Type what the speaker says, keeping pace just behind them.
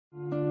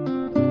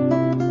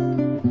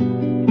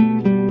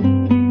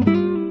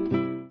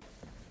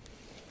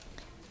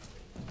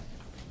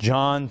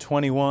John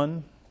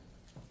 21,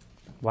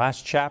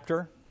 last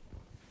chapter,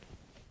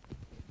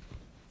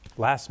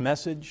 last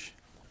message.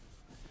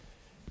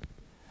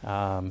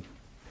 And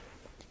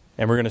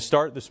we're going to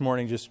start this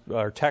morning,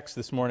 our text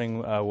this morning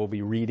we'll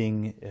be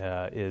reading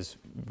is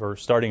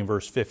starting in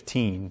verse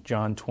 15,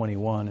 John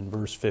 21 and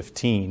verse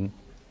 15.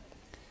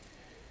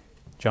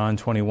 John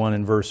 21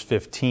 and verse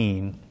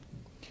 15.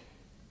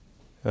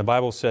 The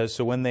Bible says,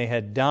 "So when they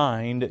had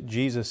dined,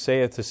 Jesus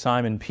saith to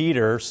Simon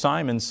Peter,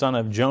 Simon, son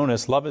of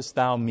Jonas, lovest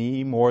thou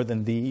me more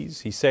than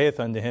these? He saith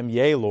unto him,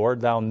 Yea,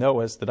 Lord, thou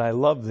knowest that I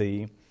love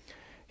thee.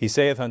 He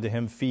saith unto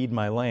him, Feed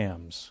my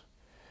lambs.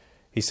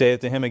 He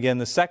saith to him again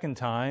the second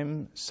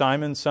time,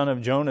 Simon, son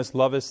of Jonas,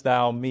 lovest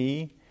thou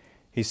me?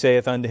 He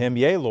saith unto him,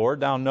 Yea,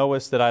 Lord, thou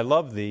knowest that I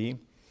love thee.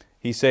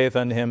 He saith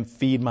unto him,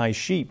 Feed my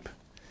sheep.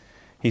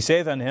 He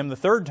saith unto him the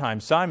third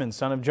time, Simon,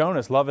 son of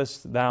Jonas,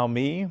 lovest thou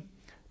me?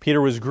 Peter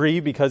was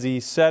grieved because he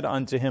said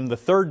unto him the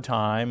third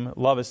time,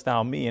 Lovest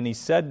thou me? And he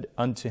said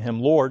unto him,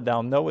 Lord,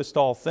 thou knowest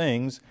all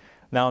things.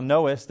 Thou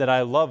knowest that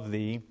I love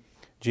thee.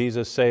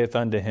 Jesus saith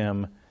unto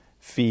him,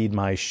 Feed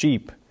my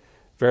sheep.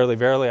 Verily,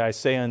 verily, I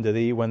say unto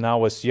thee, when thou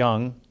wast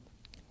young,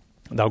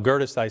 thou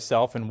girdest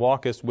thyself and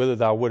walkest whither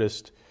thou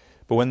wouldest.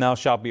 But when thou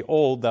shalt be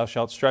old, thou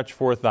shalt stretch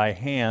forth thy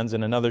hands,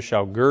 and another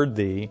shall gird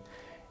thee,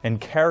 and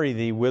carry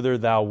thee whither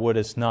thou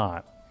wouldest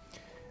not.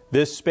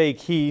 This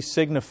spake he,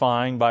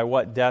 signifying by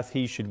what death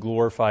he should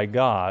glorify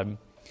God.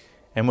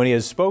 And when he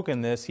has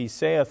spoken this, he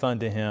saith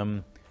unto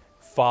him,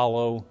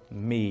 Follow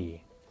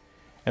me."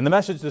 And the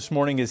message this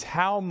morning is,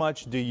 how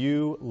much do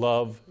you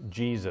love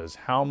Jesus?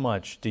 How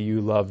much do you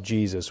love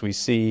Jesus? We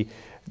see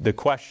the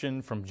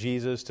question from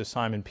Jesus to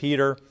Simon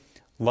Peter,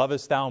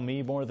 Lovest thou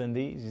me more than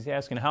these? He's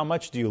asking, how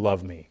much do you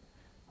love me?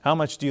 How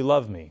much do you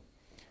love me?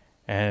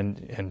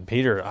 And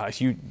Peter,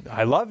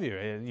 I love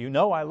you. You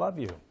know I love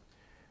you.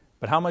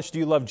 But how much do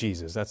you love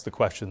Jesus? That's the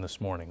question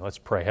this morning. Let's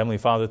pray. Heavenly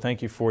Father,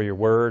 thank you for your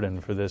word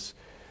and for this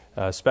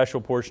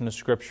special portion of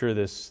Scripture,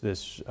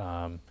 this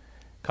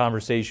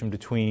conversation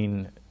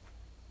between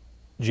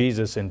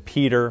Jesus and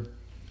Peter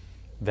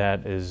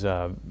that is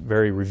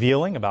very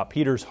revealing about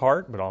Peter's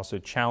heart, but also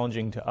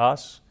challenging to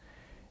us.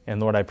 And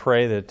Lord, I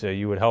pray that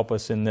you would help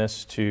us in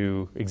this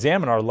to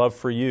examine our love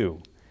for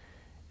you.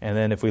 And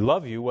then if we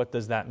love you, what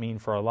does that mean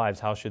for our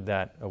lives?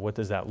 What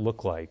does that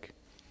look like?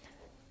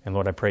 And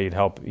Lord, I pray you'd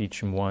help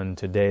each and one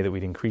today, that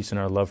we'd increase in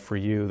our love for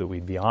you, that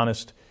we'd be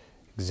honest,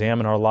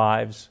 examine our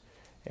lives,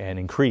 and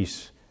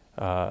increase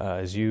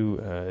as you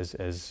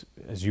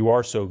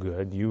are so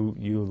good.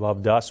 You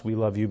loved us, we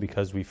love you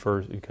because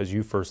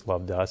you first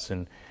loved us.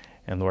 And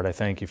Lord, I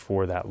thank you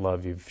for that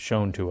love you've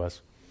shown to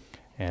us.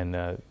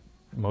 And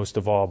most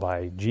of all,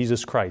 by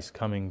Jesus Christ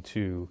coming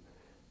to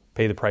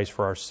pay the price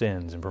for our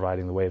sins and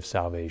providing the way of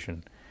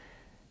salvation.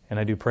 And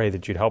I do pray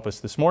that you'd help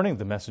us this morning.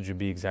 The message would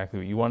be exactly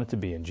what you want it to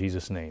be. In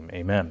Jesus' name,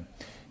 amen.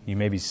 You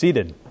may be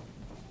seated.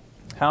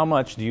 How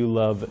much do you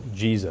love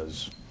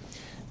Jesus?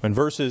 In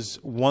verses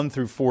 1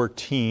 through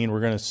 14, we're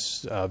going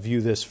to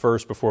view this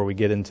first before we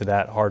get into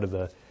that heart of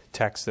the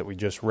text that we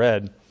just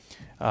read.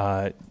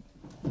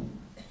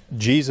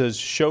 Jesus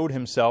showed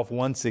himself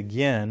once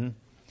again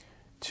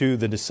to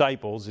the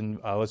disciples. And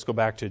let's go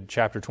back to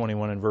chapter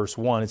 21 and verse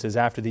 1. It says,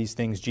 After these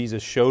things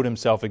Jesus showed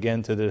himself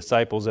again to the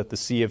disciples at the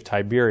Sea of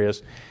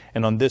Tiberias,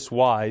 and on this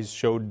wise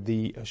showed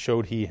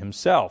he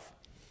himself.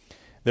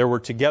 There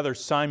were together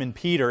Simon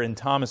Peter and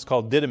Thomas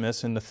called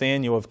Didymus, and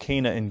Nathanael of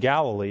Cana in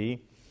Galilee,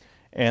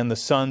 and the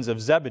sons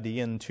of Zebedee,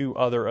 and two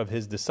other of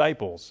his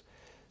disciples.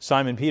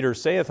 Simon Peter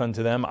saith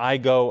unto them, I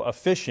go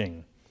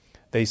a-fishing.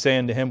 They say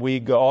unto him, We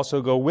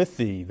also go with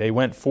thee. They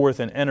went forth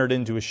and entered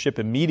into a ship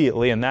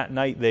immediately, and that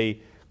night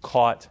they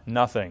caught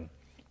nothing.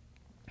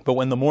 But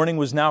when the morning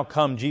was now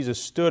come,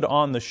 Jesus stood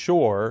on the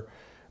shore,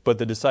 but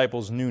the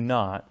disciples knew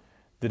not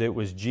that it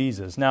was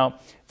Jesus. Now,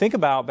 think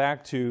about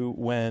back to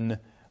when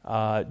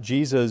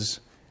Jesus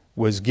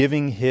was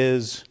giving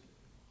his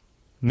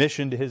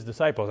mission to his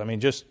disciples. I mean,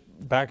 just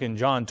back in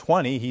John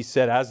 20, he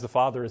said, As the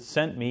Father hath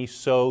sent me,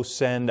 so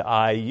send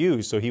I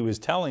you. So he was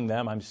telling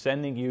them, I'm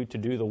sending you to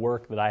do the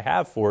work that I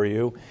have for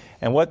you.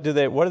 And what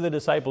are the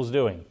disciples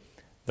doing?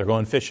 They're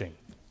going fishing.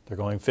 They're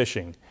going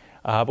fishing.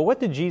 But what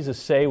did Jesus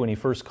say when he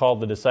first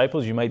called the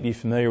disciples? You might be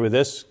familiar with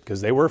this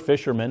because they were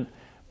fishermen.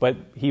 But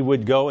he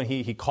would go and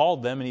he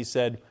called them and he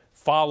said,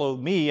 Follow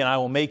me and I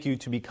will make you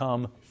to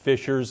become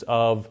fishers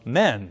of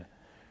men.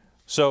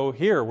 So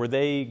here, were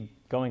they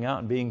going out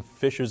and being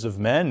fishers of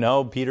men?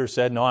 No, Peter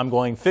said, no, I'm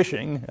going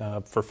fishing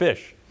for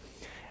fish.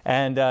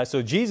 And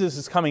so Jesus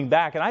is coming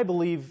back, and I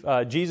believe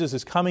Jesus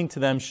is coming to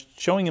them,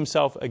 showing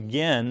himself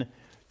again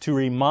to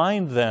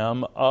remind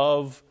them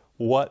of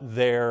what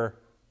their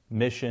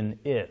mission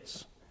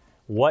is.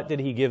 What did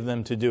he give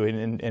them to do?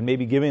 And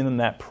maybe giving them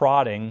that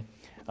prodding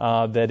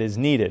that is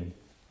needed.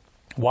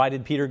 Why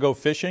did Peter go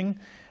fishing?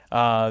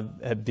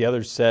 The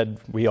others said,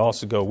 we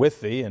also go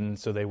with thee. And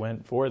so they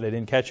went for it. They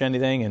didn't catch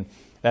anything. And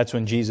that's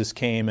when Jesus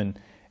came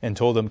and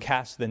told them,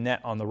 Cast the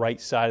net on the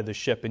right side of the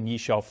ship, and ye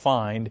shall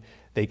find.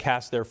 They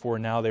cast, therefore,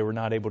 now they were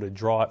not able to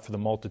draw it for the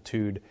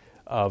multitude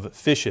of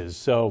fishes.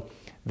 So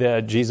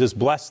Jesus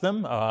blessed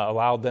them,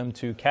 allowed them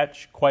to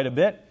catch quite a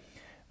bit.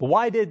 But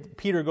why did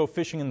Peter go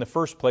fishing in the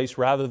first place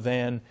rather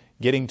than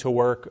getting to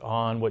work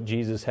on what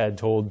Jesus had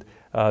told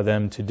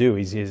them to do?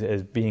 He's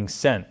being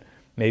sent.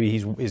 Maybe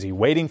is he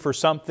waiting for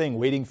something,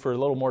 waiting for a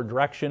little more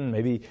direction,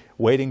 maybe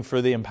waiting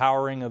for the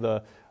empowering of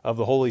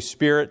the Holy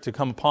Spirit to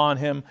come upon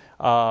him.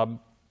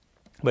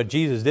 But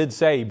Jesus did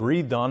say, he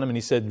breathed on him and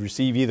he said,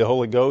 receive ye the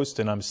Holy Ghost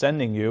and I'm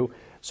sending you.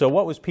 So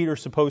what was Peter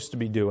supposed to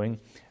be doing?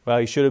 Well,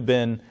 he should have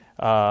been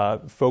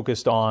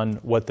focused on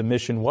what the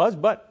mission was,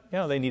 but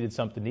they needed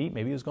something to eat.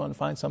 Maybe he was going to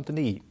find something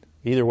to eat.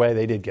 Either way,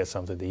 they did get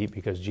something to eat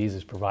because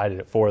Jesus provided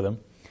it for them.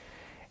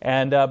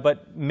 And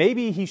but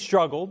maybe he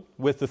struggled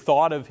with the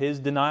thought of his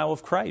denial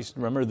of Christ.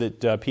 Remember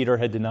that Peter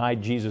had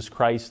denied Jesus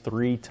Christ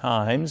 3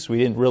 times. We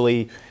didn't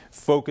really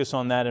focus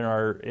on that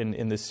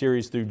in the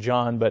series through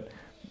John, but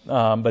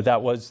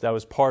that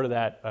was part of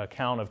that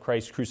account of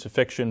Christ's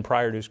crucifixion.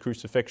 Prior to his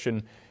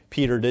crucifixion,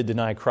 Peter did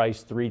deny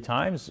Christ 3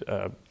 times.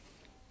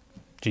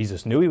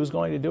 Jesus knew he was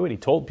going to do it. He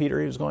told Peter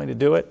he was going to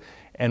do it.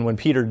 And when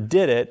Peter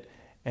did it,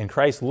 and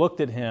Christ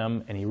looked at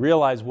him and he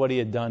realized what he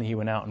had done, he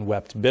went out and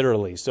wept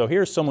bitterly. So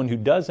here's someone who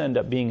does end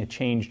up being a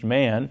changed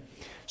man.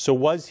 So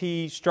was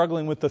he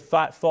struggling with the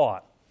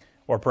thought?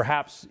 Or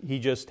perhaps he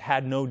just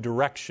had no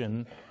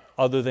direction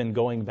other than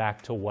going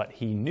back to what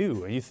he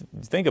knew. And you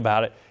think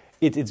about it,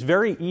 it's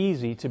very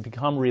easy to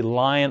become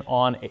reliant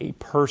on a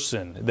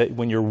person, that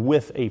when you're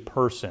with a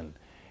person.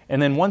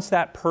 And then once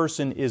that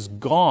person is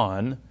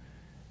gone,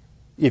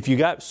 if you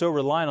got so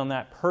reliant on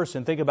that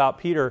person, think about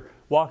Peter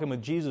walking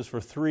with Jesus for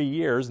 3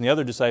 years, and the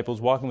other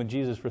disciples walking with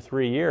Jesus for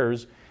 3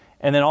 years,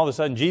 and then all of a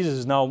sudden Jesus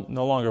is no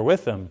longer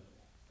with them.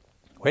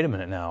 Wait a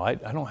minute now, I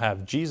don't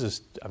have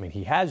Jesus. I mean,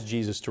 he has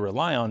Jesus to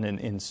rely on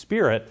in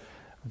spirit,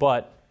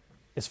 but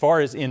as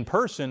far as in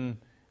person,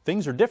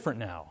 things are different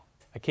now.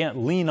 I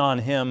can't lean on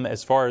him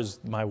as far as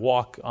my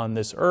walk on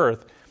this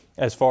earth,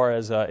 as far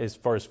as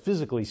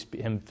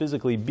him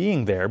physically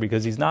being there,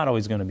 because he's not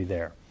always going to be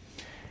there.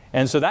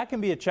 And so that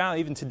can be a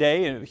challenge, even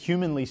today,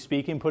 humanly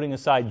speaking, putting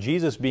aside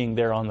Jesus being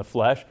there on the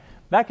flesh.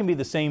 That can be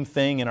the same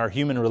thing in our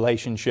human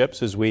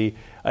relationships.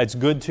 It's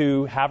good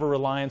to have a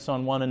reliance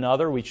on one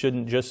another. We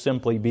shouldn't just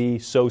simply be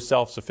so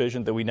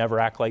self-sufficient that we never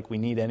act like we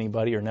need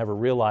anybody or never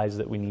realize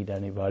that we need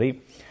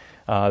anybody.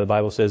 The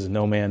Bible says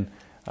no man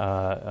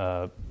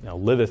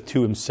liveth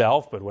to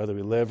himself, but whether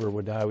we live or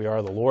we die, we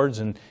are the Lord's.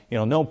 And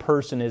no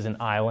person is an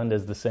island,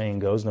 as the saying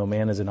goes. No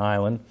man is an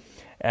island.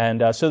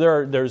 And so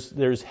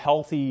there's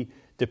healthy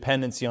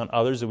dependency on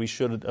others, that we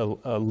should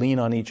lean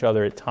on each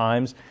other at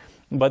times.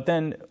 But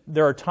then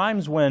there are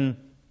times when,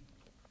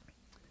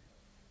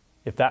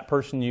 if that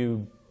person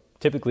you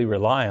typically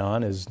rely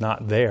on is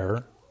not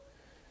there,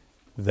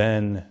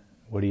 then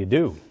what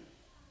do?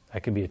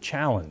 That can be a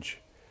challenge.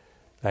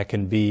 That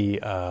can be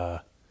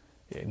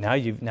now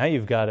you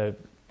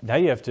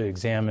have to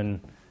examine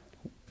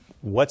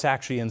what's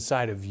actually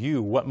inside of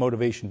you. What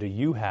motivation do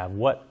you have?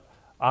 What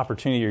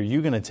opportunity are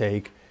you going to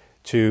take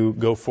to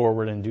go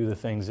forward and do the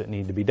things that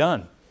need to be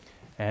done,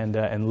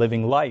 and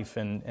living life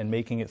and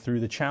making it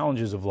through the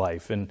challenges of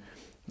life. And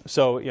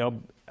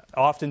so,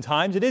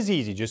 oftentimes it is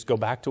easy. Just go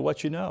back to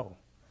what you know.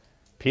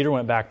 Peter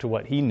went back to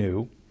what he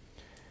knew,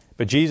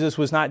 but Jesus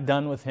was not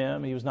done with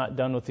him. He was not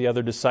done with the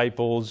other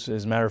disciples.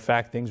 As a matter of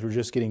fact, things were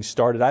just getting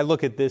started. I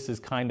look at this as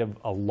kind of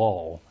a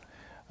lull.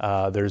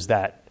 There's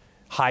that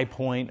high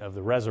point of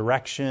the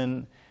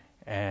resurrection,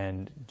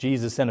 and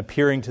Jesus then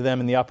appearing to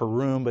them in the upper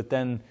room, but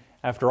then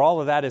after all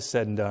of that is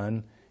said and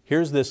done,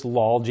 here's this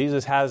lull.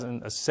 Jesus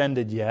hasn't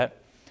ascended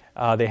yet.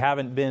 They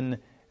haven't been,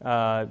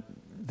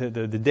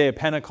 the day of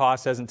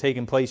Pentecost hasn't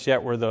taken place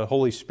yet, where the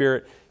Holy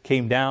Spirit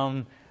came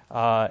down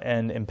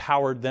and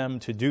empowered them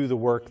to do the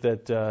work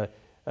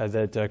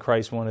that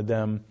Christ wanted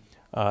them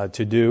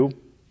to do.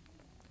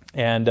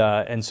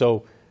 And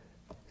so,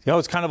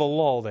 it's kind of a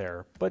lull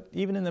there. But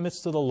even in the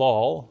midst of the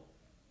lull,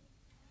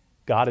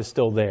 God is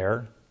still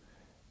there.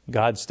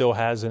 God still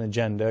has an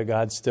agenda.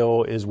 God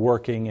still is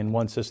working and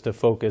wants us to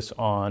focus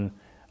on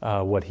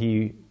what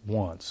He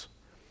wants.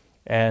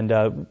 And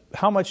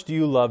how much do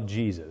you love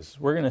Jesus?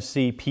 We're going to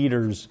see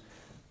Peter's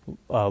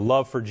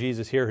love for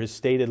Jesus here, his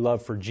stated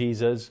love for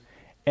Jesus.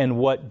 And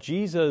what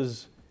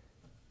Jesus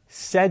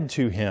said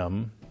to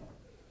him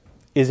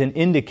is an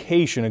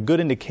indication, a good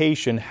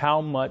indication,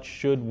 how much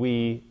should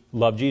we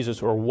love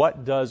Jesus, or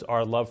what does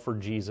our love for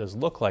Jesus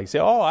look like? Say,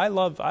 I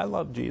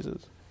love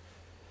Jesus.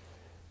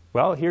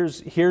 Well,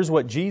 here's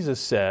what Jesus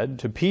said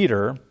to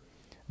Peter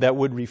that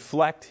would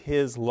reflect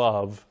his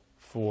love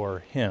for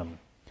him.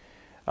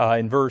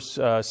 In verse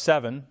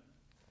 7,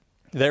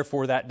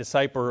 therefore that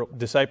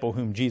disciple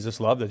whom Jesus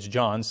loved, that's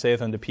John,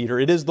 saith unto Peter,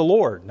 it is the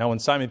Lord. Now when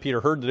Simon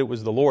Peter heard that it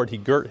was the Lord, he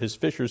girt his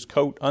fisher's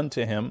coat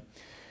unto him,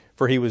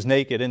 for he was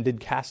naked, and did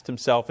cast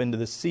himself into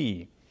the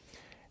sea.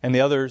 And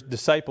the other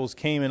disciples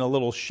came in a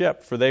little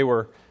ship, for they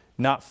were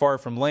not far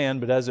from land,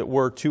 but as it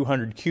were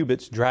 200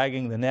 cubits,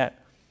 dragging the net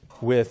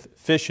with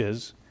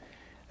fishes.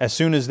 As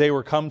soon as they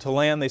were come to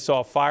land, they saw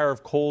a fire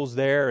of coals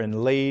there,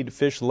 and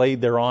fish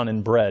laid thereon,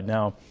 and bread.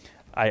 Now,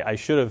 I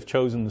should have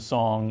chosen the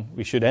song.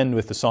 We should end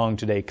with the song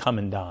today, Come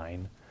and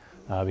Dine,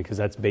 because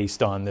that's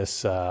based on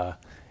this.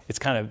 It's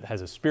kind of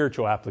has a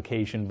spiritual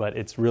application, but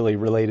it's really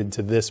related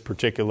to this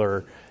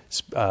particular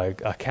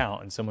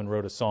account. And someone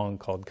wrote a song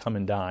called Come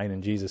and Dine,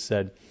 and Jesus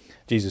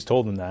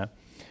told them that.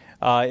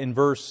 In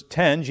verse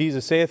 10,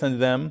 Jesus saith unto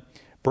them,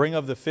 Bring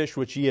of the fish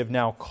which ye have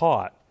now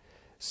caught.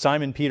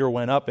 Simon Peter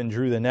went up and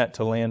drew the net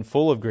to land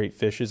full of great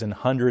fishes,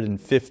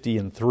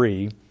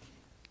 153.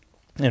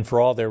 And for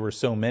all there were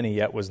so many,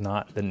 yet was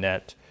not the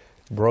net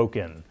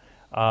broken.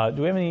 Do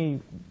we have any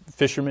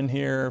fishermen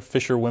here,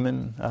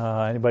 fisherwomen?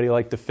 Anybody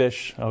like to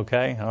fish?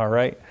 Okay, all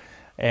right.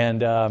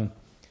 And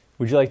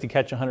would you like to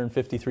catch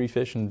 153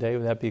 fish in a day?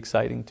 Would that be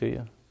exciting to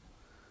you?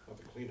 Not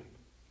the cleanup.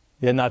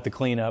 Yeah, not the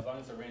cleanup. As long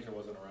as the ranger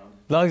wasn't around.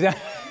 Long as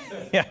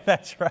yeah,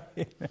 that's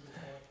right.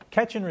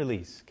 Catch and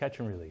release.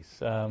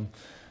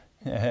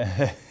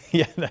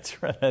 Yeah,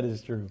 that's right. That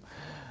is true.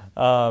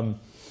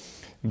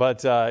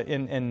 But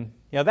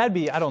that'd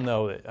be, I don't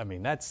know. I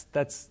mean,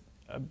 that's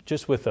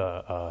just with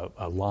a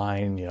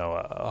line,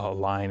 a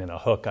line and a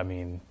hook. I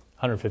mean,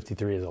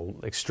 153 is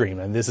extreme,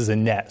 and this is a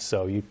net,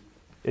 so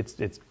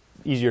it's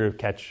easier to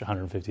catch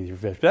 153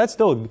 fish. But that's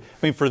still, I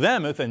mean, for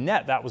them with a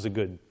net, that was a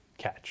good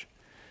catch.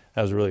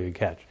 That was a really good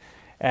catch,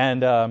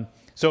 and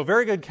so a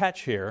very good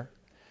catch here.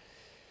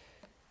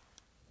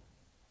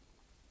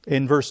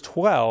 In verse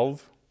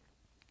 12,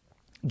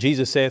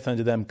 Jesus saith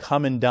unto them,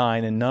 Come and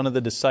dine, and none of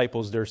the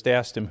disciples durst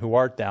ask him, Who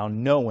art thou?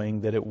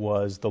 Knowing that it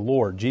was the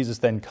Lord. Jesus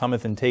then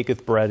cometh and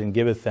taketh bread and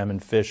giveth them,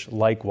 and fish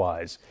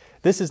likewise.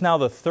 This is now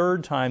the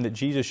third time that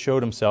Jesus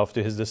showed himself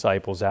to his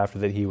disciples after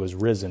that he was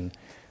risen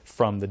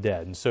from the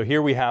dead. And so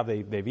here we have,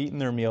 they've eaten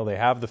their meal, they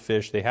have the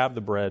fish, they have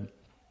the bread.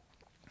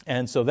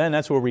 And so then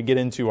that's where we get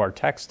into our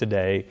text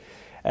today,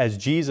 as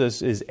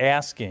Jesus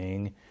asked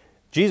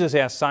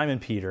Simon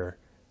Peter,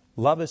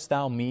 Lovest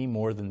thou me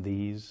more than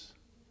these?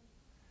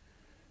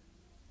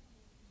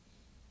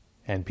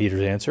 And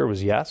Peter's answer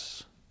was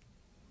yes.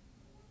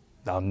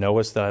 Thou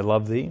knowest that I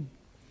love thee.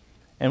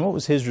 And what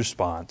was his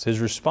response? His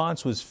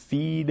response was,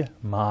 Feed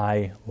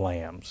my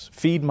lambs.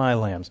 Feed my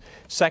lambs.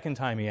 Second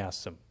time he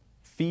asked him,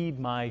 Feed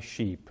my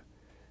sheep.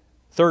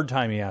 Third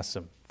time he asked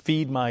him,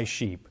 Feed my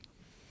sheep.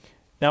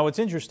 Now what's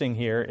interesting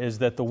here is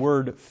that the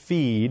word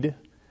feed,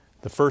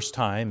 the first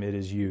time it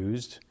is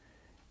used,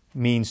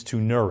 means to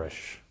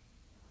nourish.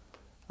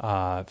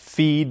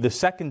 Feed, the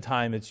second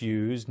time it's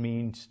used,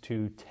 means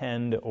to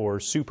tend or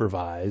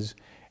supervise.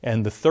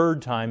 And the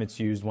third time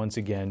it's used, once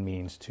again,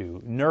 means to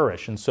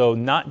nourish. And so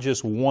not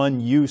just one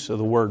use of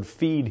the word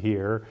feed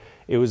here.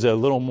 It was a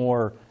little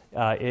more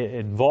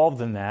involved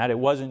than that. It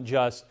wasn't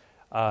just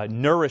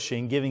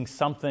nourishing, giving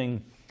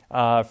something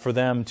for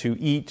them to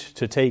eat,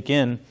 to take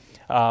in,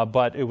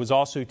 but it was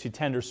also to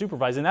tend or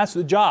supervise. And that's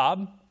the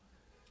job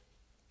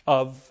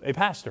of a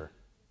pastor.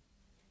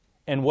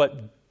 And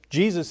what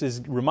Jesus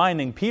is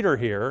reminding Peter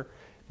here,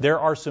 there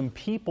are some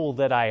people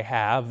that I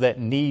have that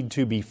need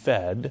to be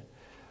fed.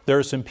 There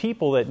are some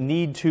people that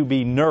need to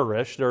be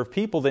nourished. There are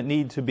people that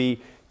need to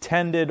be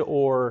tended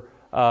or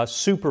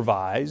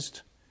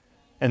supervised.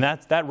 And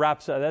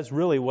that's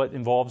really what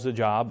involves the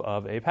job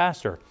of a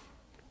pastor.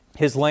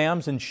 His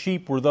lambs and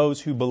sheep were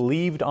those who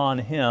believed on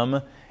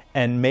him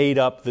and made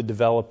up the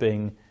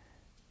developing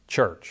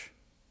church.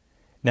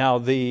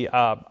 Now,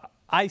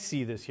 I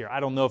see this here. I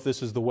don't know if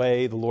this is the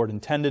way the Lord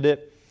intended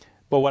it.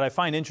 But what I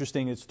find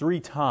interesting is 3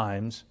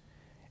 times,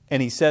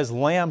 and he says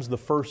lambs the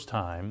first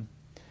time,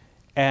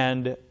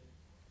 and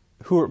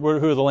who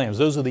are the lambs?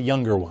 Those are the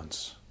younger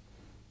ones.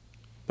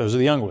 Those are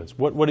the younger ones.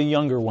 What do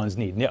younger ones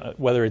need?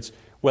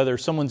 Whether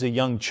someone's a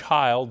young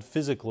child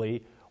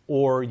physically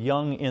or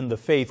young in the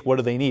faith, what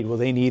do they need? Well,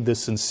 they need the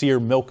sincere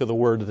milk of the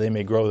Word that they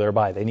may grow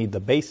thereby. They need the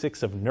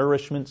basics of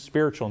nourishment,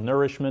 spiritual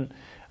nourishment,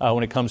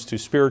 when it comes to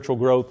spiritual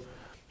growth.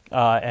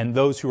 And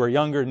those who are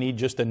younger need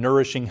just a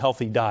nourishing,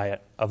 healthy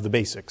diet of the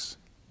basics.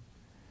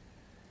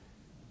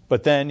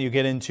 But then you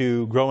get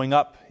into growing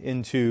up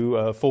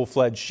into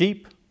full-fledged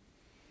sheep.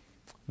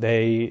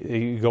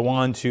 They go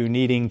on to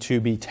needing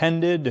to be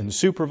tended and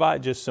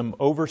supervised, just some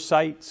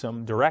oversight,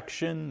 some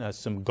direction,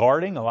 some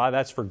guarding. A lot of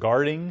that's for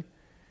guarding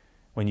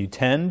when you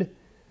tend.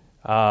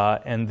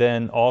 And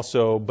then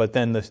also, but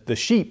then the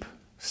sheep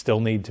still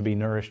need to be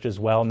nourished as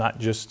well, not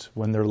just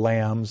when they're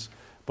lambs,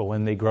 but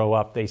when they grow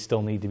up, they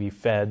still need to be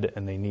fed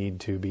and they need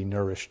to be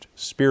nourished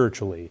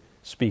spiritually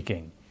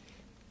speaking.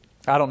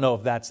 I don't know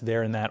if that's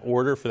there in that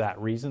order for that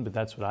reason, but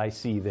that's what I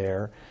see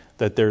there,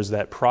 that there's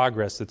that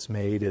progress that's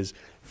made is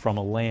from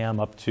a lamb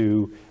up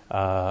to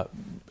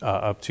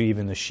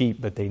even the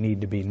sheep, but they need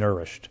to be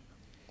nourished.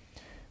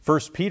 1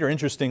 Peter,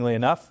 interestingly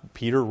enough,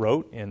 Peter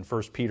wrote in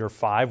 1 Peter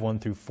 5, 1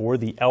 through 4,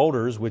 The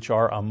elders which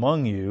are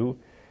among you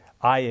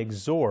I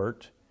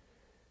exhort,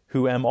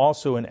 who am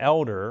also an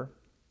elder,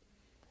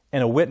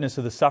 and a witness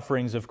of the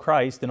sufferings of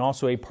Christ, and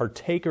also a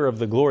partaker of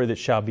the glory that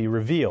shall be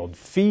revealed.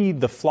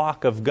 Feed the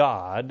flock of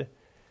God,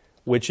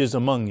 which is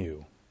among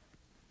you.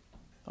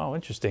 Oh,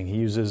 interesting. He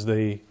uses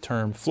the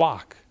term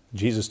flock.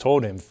 Jesus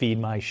told him, feed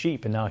my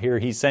sheep. And now here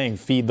he's saying,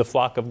 feed the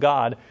flock of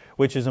God,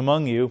 which is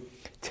among you,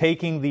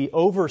 taking the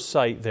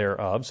oversight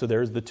thereof. So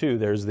there's the two.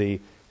 There's the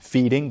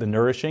feeding, the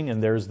nourishing,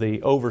 and there's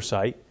the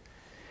oversight.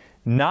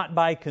 Not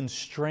by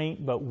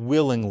constraint, but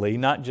willingly.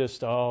 Not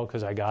just, oh,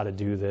 because I got to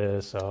do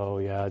this. Oh,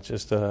 yeah, it's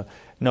just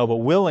no, but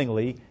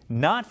willingly.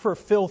 Not for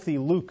filthy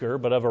lucre,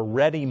 but of a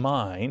ready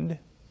mind.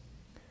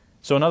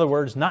 So in other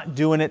words, not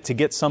doing it to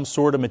get some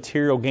sort of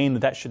material gain.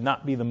 That should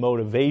not be the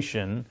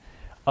motivation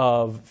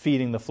of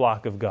feeding the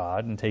flock of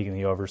God and taking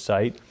the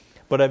oversight.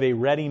 But of a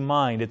ready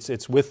mind.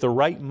 It's with the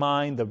right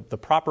mind, the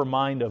proper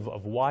mind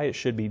of why it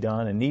should be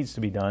done and needs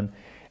to be done.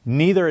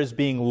 Neither as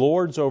being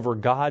lords over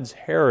God's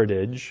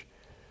heritage,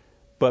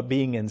 but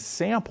being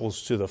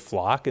ensamples to the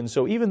flock. And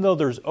so even though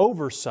there's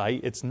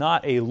oversight, it's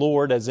not a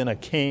lord as in a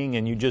king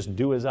and you just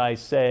do as I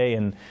say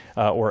and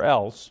or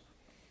else,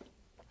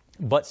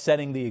 but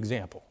setting the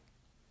example.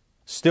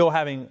 Still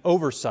having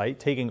oversight,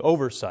 taking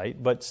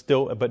oversight,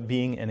 but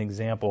being an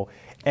example.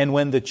 And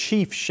when the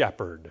chief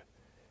shepherd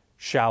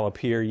shall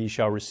appear, ye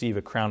shall receive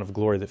a crown of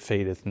glory that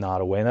fadeth not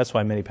away. And that's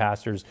why many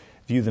pastors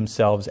view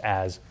themselves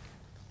as,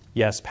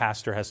 yes,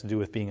 pastor has to do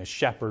with being a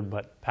shepherd,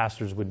 but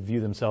pastors would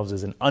view themselves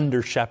as an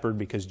under-shepherd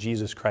because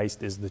Jesus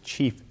Christ is the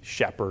chief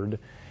shepherd.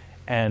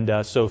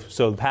 And so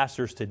the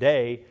pastors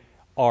today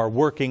are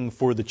working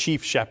for the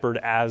chief shepherd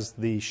as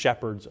the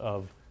shepherds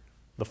of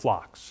the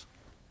flocks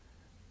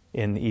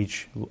in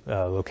each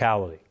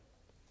locality.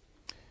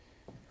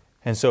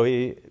 And so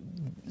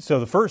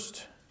the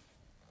first,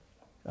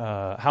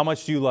 how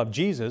much do you love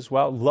Jesus?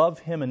 Well, love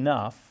Him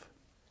enough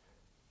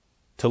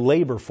to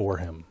labor for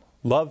Him.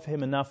 Love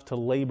Him enough to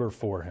labor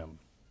for Him.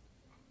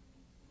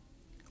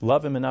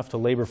 Love Him enough to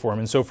labor for Him.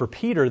 And so for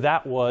Peter,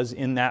 that was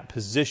in that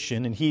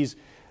position, and he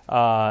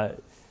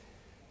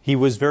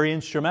was very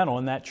instrumental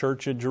in that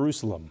church at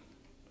Jerusalem.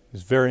 He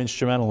was very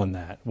instrumental in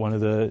that.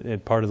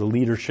 Part of the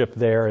leadership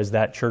there as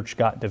that church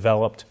got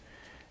developed,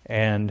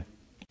 and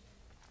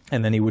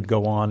then he would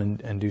go on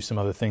and do some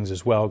other things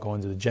as well,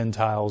 going to the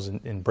Gentiles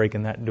and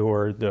breaking that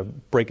door,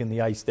 breaking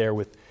the ice there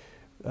with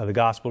the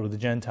gospel to the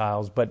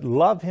Gentiles, but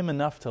love Him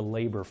enough to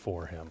labor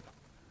for Him.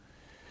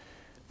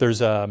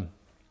 There's a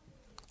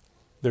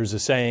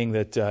saying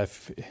that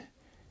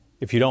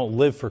if you don't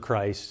live for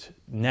Christ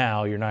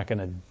now, you're not going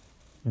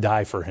to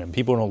die for Him.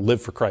 People who don't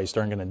live for Christ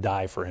aren't going to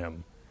die for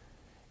Him.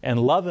 And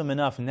love Him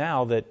enough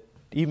now that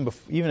even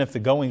if the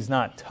going's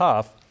not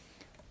tough,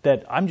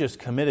 that I'm just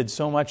committed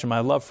so much in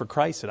my love for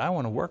Christ that I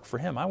want to work for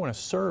Him. I want to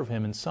serve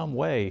Him in some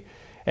way.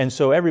 And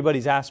so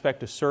everybody's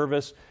aspect of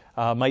service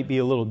might be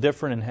a little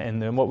different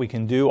in what we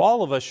can do.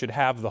 All of us should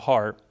have the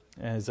heart,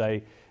 as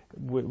I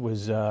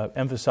was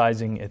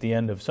emphasizing at the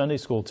end of Sunday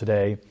school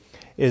today,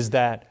 is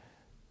that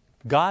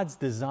God's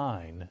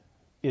design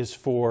is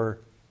for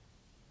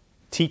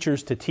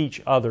teachers to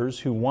teach others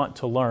who want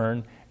to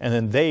learn, and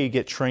then they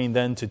get trained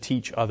then to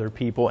teach other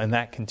people, and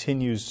that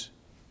continues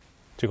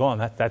to go on.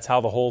 That's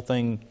how the whole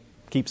thing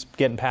keeps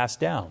getting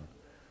passed down.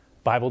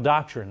 Bible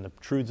doctrine, the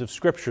truths of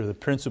Scripture, the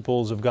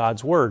principles of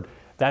God's Word.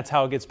 That's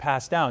how it gets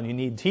passed down. You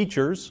need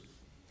teachers,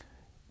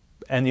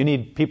 and you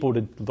need people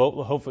to,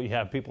 hopefully you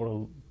have people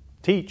to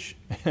teach.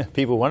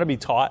 People want to be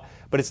taught.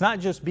 But it's not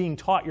just being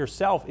taught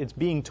yourself, it's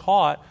being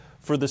taught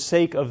for the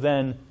sake of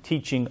then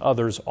teaching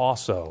others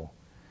also.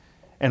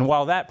 And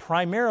while that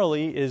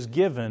primarily is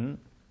given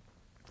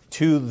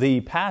to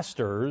the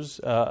pastors,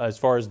 as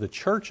far as the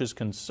church is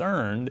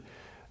concerned,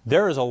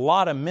 there is a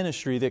lot of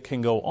ministry that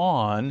can go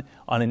on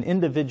an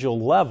individual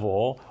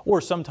level,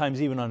 or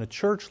sometimes even on a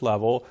church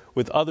level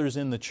with others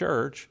in the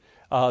church,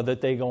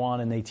 that they go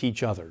on and they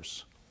teach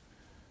others.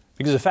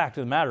 Because the fact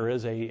of the matter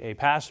is a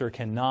pastor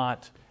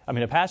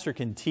a pastor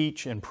can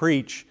teach and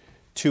preach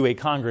to a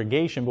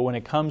congregation, but when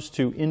it comes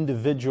to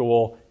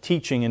individual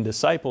teaching and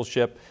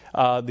discipleship,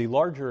 the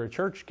larger a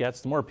church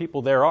gets, the more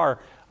people there are,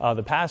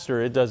 the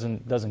pastor, it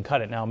doesn't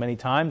cut it. Now, many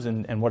times,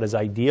 and what is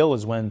ideal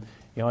is when,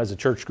 as a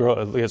church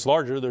gets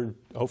larger, there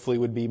hopefully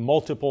would be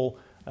multiple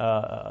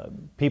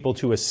people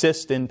to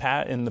assist in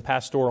the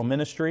pastoral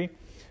ministry.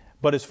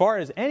 But as far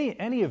as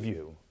any of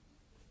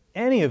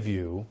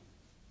you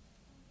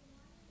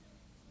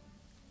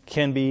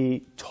can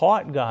be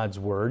taught God's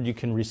Word, you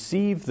can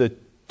receive the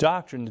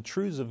doctrine, the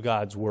truths of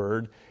God's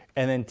Word,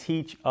 and then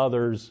teach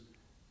others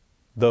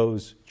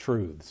those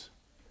truths.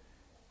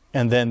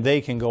 And then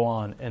they can go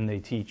on and they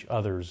teach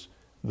others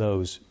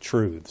those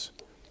truths.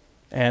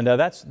 And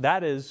that's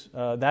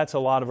a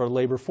lot of our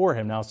labor for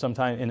Him. Now,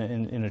 sometimes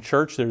in a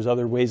church, there's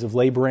other ways of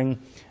laboring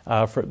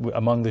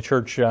among the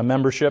church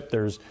membership.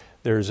 There's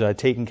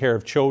taking care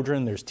of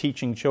children. There's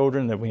teaching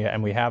children,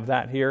 and we have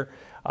that here.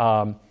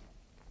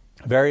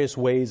 Various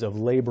ways of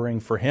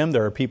laboring for Him.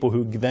 There are people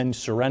who then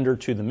surrender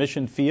to the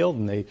mission field,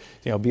 and they,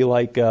 be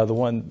like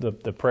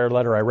the prayer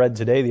letter I read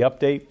today, the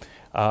update,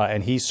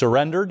 and he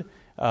surrendered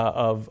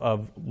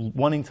of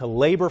wanting to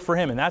labor for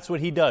Him, and that's what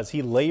he does.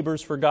 He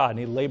labors for God, and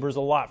he labors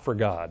a lot for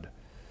God,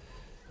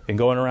 and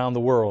going around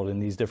the world in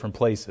these different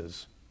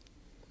places.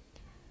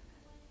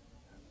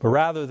 But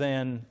rather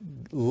than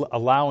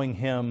allowing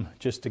him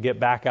just to get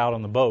back out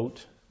on the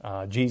boat,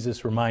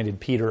 Jesus reminded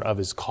Peter of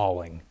his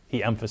calling.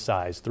 He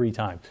emphasized 3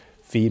 times.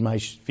 Feed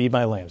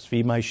my lambs,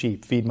 feed my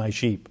sheep, feed my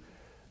sheep.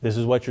 This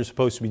is what you're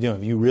supposed to be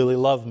doing. If you really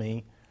love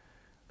me,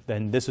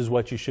 then this is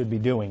what you should be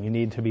doing. You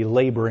need to be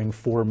laboring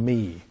for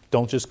me.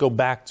 Don't just go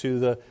back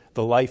to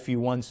the life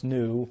you once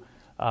knew.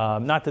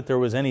 Not that there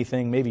was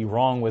anything maybe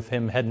wrong with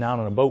him heading out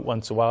on a boat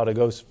once in a while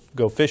to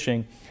go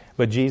fishing,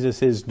 but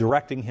Jesus is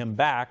directing him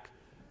back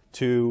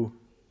to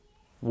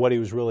what he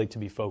was really to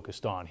be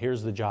focused on.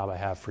 Here's the job I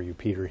have for you,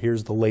 Peter.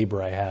 Here's the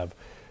labor I have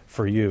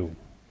for you.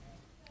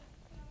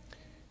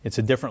 It's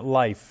a different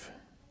life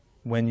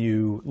when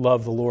you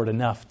love the Lord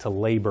enough to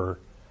labor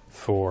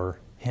for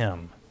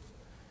Him.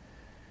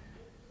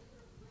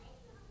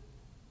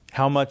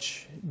 How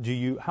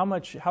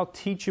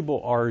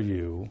teachable are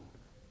you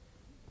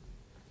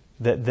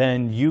that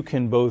then you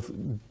can both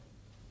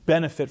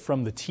benefit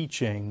from the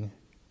teaching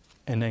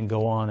and then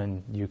go on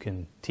and you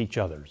can teach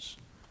others?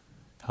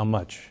 How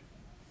much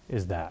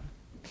is that?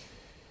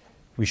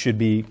 We should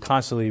be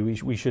constantly,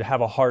 we should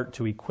have a heart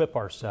to equip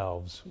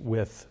ourselves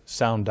with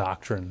sound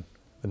doctrine,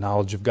 the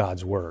knowledge of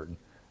God's Word,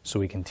 so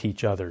we can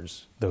teach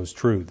others those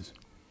truths.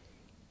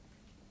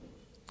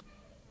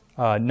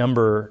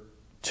 Number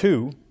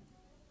two,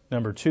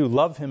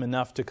 love Him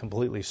enough to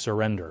completely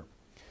surrender.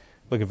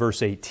 Look at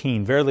verse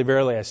 18. Verily,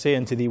 verily, I say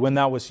unto thee, when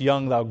thou wast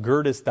young, thou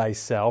girdest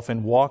thyself,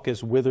 and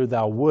walkest whither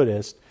thou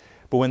wouldest.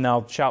 But when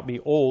thou shalt be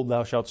old,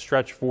 thou shalt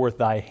stretch forth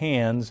thy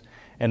hands,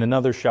 and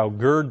another shall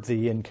gird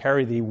thee, and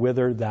carry thee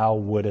whither thou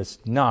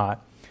wouldest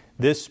not.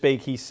 This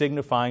spake he,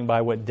 signifying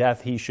by what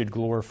death he should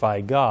glorify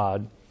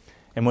God.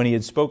 And when he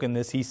had spoken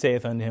this, he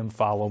saith unto him,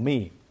 Follow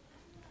me.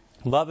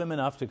 Love Him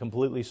enough to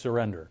completely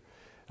surrender.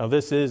 Now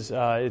this is,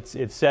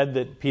 it's said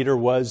that Peter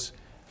was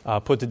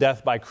put to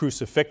death by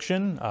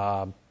crucifixion.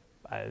 I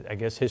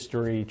guess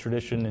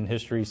tradition in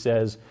history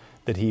says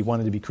that he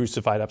wanted to be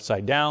crucified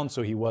upside down,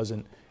 so he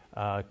wasn't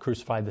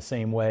crucified the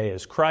same way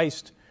as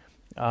Christ.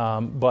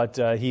 But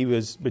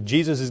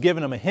Jesus has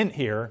given him a hint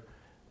here.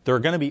 There are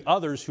going to be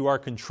others who are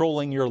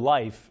controlling your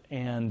life,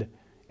 and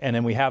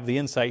then we have the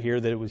insight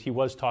here that he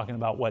was talking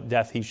about what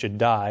death he should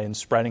die, and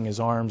spreading his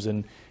arms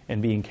and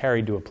being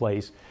carried to a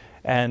place.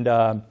 And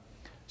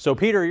so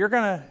Peter, you're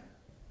not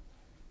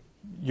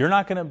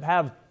going to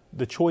have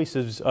the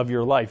choices of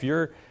your life.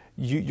 You're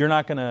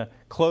not going to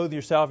clothe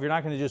yourself. You're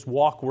not going to just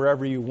walk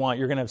wherever you want.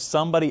 You're going to have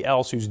somebody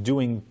else who's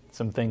doing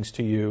some things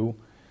to you.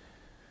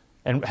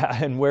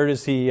 And where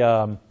does he?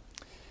 How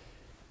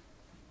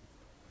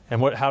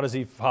does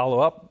he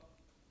follow up?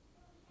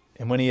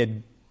 And when he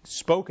had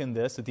spoken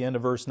this at the end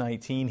of verse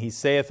 19, he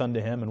saith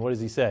unto him, and what does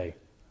he say?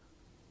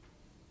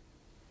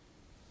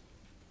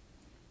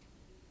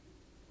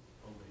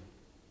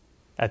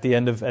 At the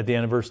end of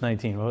verse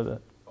 19, what was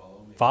it?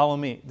 Follow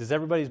me. Does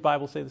everybody's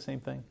Bible say the same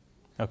thing?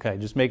 Okay,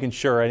 just making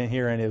sure. I didn't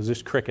hear any. It was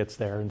just crickets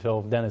there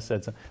until Dennis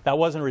said something. That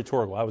wasn't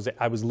rhetorical.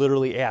 I was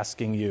literally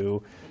asking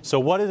you. So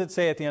what does it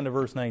say at the end of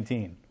verse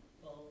 19?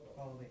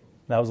 Follow me.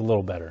 That was a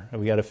little better.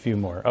 We got a few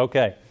more.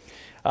 Okay.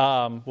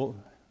 What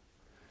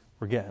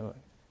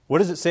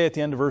does it say at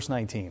the end of verse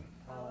 19?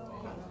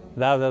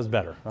 That was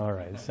better. All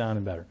right, it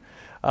sounded better.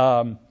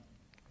 And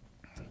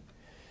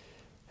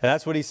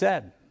that's what he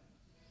said.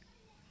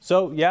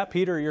 So yeah,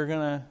 Peter, you're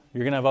gonna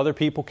have other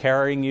people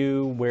carrying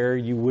you where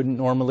you wouldn't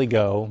normally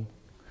go.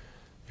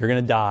 You're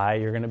going to die.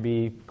 You're going to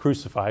be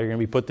crucified. You're going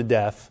to be put to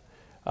death.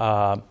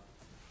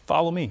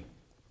 Follow me.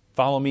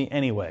 Follow me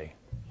anyway.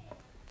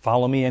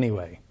 Follow me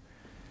anyway.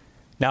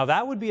 Now,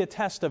 that would be a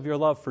test of your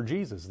love for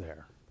Jesus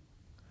there.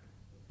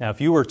 Now,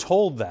 if you were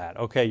told that,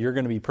 okay, you're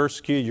going to be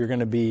persecuted, you're going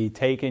to be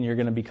taken, you're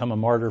going to become a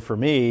martyr for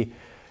me,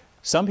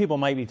 some people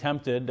might be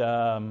tempted,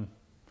 I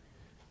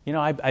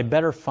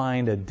better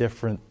find a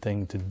different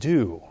thing to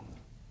do.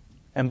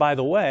 And by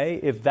the way,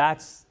 if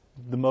that's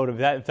the motive,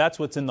 if that's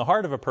what's in the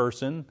heart of a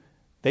person,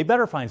 they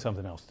better find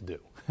something else to do.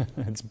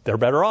 They're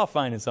better off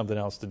finding something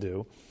else to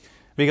do.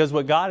 Because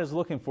what God is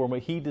looking for,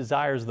 what He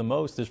desires the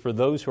most, is for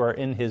those who are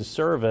in His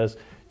service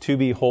to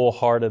be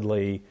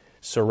wholeheartedly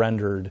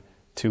surrendered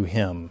to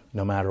Him,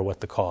 no matter what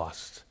the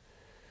cost.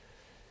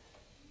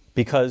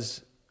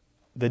 Because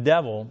the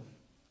devil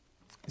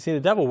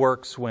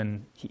works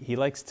when he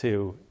likes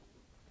to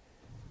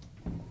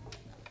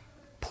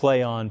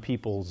play on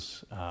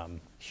people's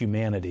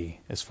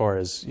humanity as far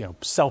as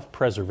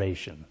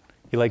self-preservation.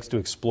 He likes to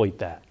exploit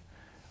that.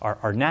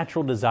 Our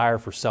natural desire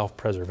for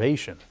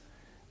self-preservation,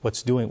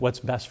 what's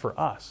best for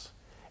us.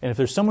 And if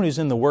there's someone who's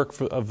in the work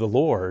of the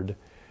Lord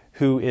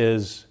who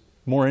is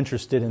more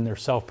interested in their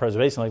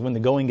self-preservation, like when the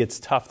going gets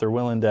tough, they're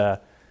willing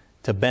to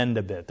bend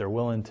a bit. They're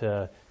willing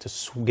to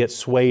get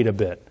swayed a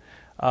bit.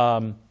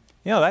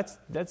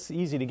 That's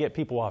easy to get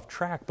people off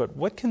track. But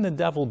what can the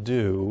devil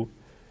do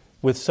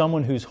with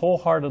someone who's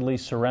wholeheartedly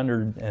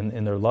surrendered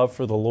in their love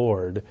for the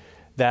Lord,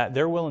 that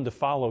they're willing to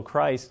follow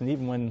Christ, and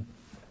even when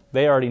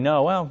they already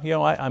know,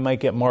 I might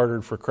get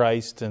martyred for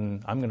Christ,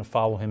 and I'm going to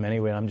follow Him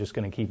anyway, and I'm just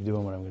going to keep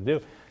doing what I'm going to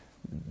do.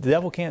 The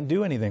devil can't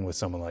do anything with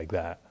someone like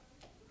that.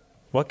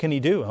 What can he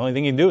do? The only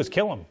thing he can do is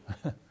kill him.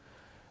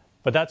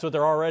 But that's what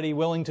they're already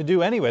willing to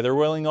do anyway. They're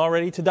willing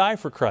already to die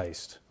for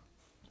Christ.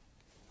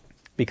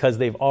 because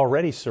they've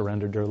already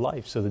surrendered their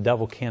life. So the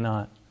devil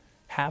cannot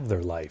have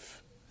their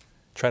life,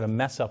 try to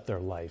mess up their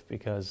life,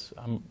 because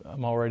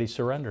I'm already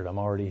surrendered. I'm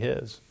already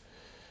his.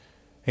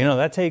 You know,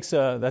 that takes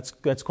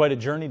that's quite a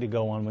journey to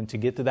go on, to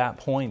get to that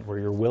point where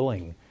you're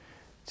willing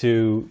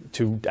to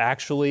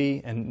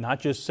actually, and not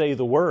just say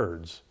the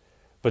words,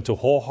 but to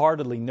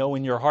wholeheartedly know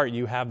in your heart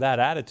you have that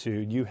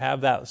attitude, you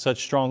have that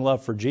such strong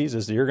love for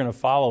Jesus that you're going to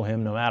follow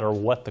him no matter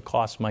what the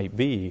cost might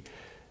be.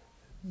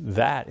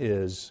 That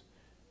is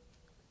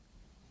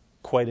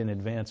quite an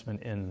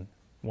advancement in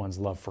one's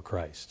love for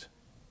Christ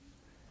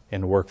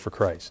and work for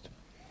Christ.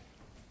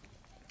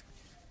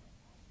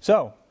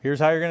 So, here's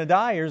how you're going to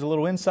die. Here's a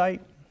little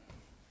insight.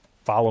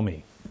 Follow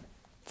me.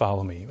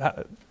 Follow me.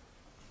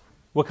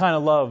 What kind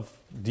of love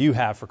do you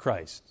have for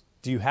Christ?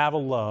 Do you have a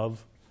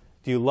love?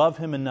 Do you love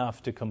him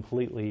enough to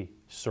completely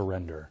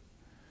surrender?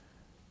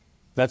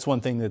 That's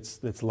one thing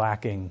that's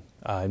lacking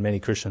in many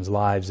Christians'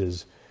 lives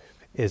is,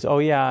 oh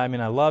yeah, I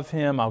mean, I love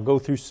him. I'll go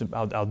through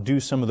I'll do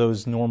some of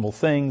those normal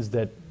things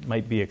that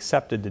might be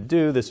accepted to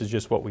do. This is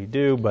just what we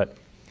do. But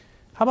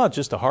how about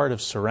just a heart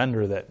of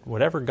surrender that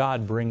whatever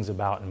God brings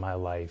about in my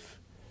life,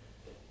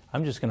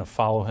 I'm just going to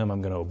follow him.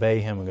 I'm going to obey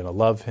him. I'm going to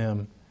love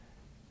him.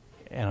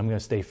 And I'm going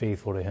to stay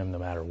faithful to him no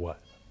matter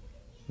what.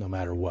 No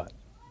matter what.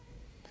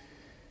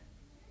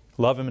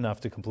 Love him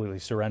enough to completely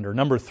surrender.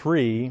 Number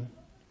 3,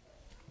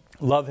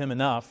 love him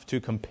enough to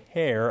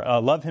compare.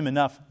 Love him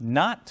enough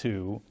not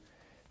to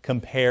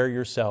compare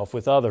yourself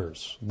with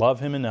others. Love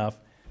him enough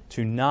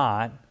to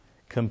not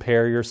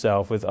compare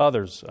yourself with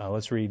others.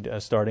 Let's read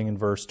starting in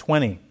verse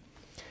 20.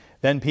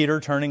 Then Peter,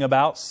 turning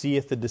about,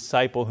 seeth the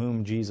disciple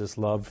whom Jesus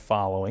loved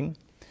following,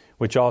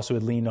 which also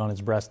had leaned on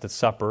his breast at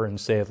supper, and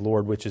saith,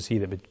 Lord, which is he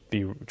that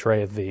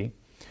betrayeth thee?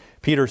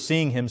 Peter,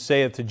 seeing him,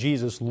 saith to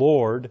Jesus,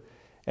 Lord,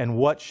 and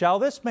what shall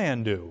this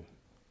man do?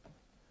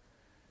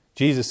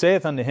 Jesus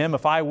saith unto him,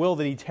 If I will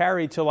that he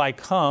tarry till I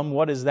come,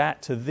 what is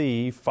that to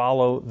thee?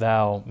 Follow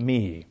thou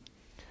me.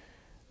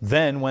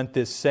 Then went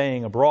this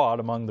saying abroad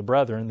among the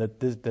brethren,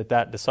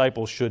 that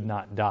disciple should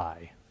not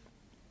die.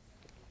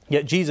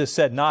 Yet Jesus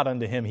said not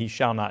unto him, He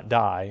shall not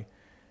die.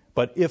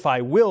 But if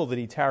I will that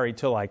he tarry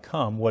till I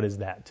come, what is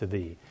that to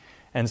thee?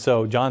 And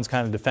so John's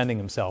kind of defending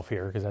himself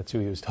here, because that's who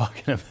he was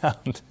talking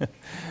about.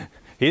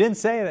 He didn't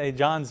say that.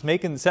 John's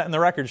setting the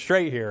record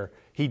straight here.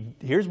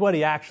 Here's what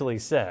he actually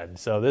said.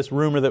 So this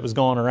rumor that was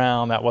going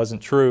around, that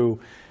wasn't true.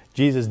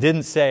 Jesus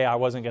didn't say I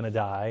wasn't going to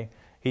die.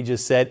 He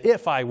just said,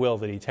 if I will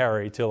that he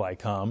tarry till I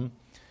come,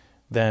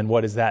 then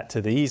what is that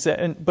to thee? He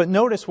said, but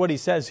notice what he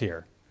says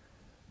here.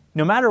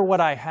 No matter what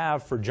I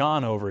have for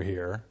John over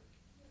here,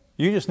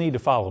 you just need to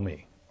follow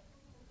me.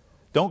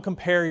 Don't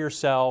compare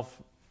yourself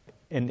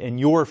and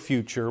your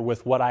future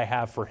with what I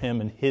have for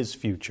him and his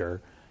future.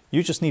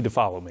 You just need to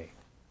follow me.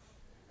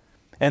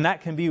 And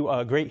that can be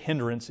a great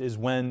hindrance, is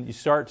when you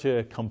start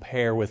to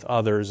compare with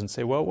others and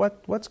say, well,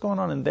 what's going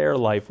on in their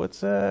life?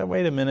 Wait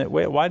a minute,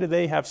 why do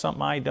they have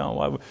something I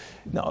don't?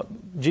 No,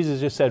 Jesus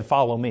just said,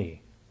 follow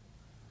me.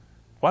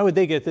 Why would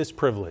they get this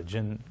privilege?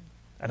 And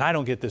I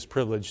don't get this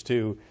privilege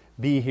to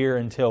be here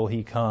until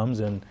he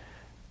comes, and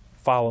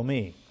follow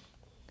me.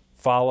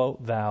 Follow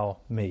thou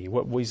me.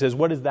 He says,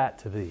 what is that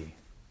to thee?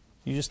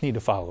 You just need to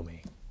follow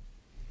me.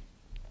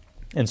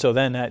 And so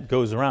then that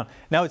goes around.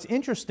 Now it's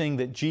interesting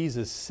that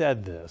Jesus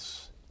said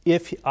this,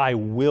 if I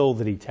will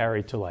that he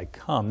tarry till I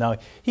come. Now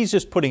he's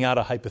just putting out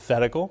a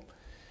hypothetical.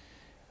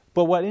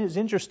 But what is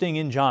interesting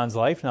in John's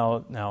life,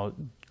 now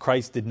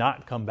Christ did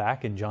not come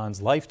back in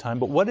John's lifetime,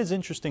 but what is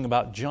interesting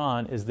about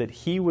John is that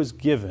he was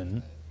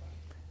given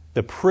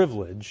the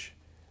privilege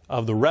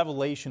of the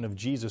revelation of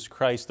Jesus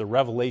Christ, the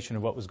revelation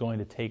of what was going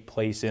to take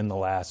place in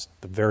the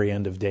very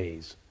end of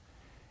days.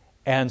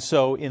 And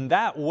so in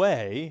that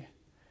way,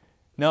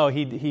 no,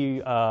 he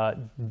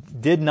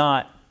did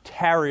not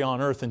tarry on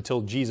earth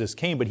until Jesus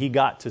came, but he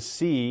got to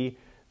see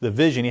the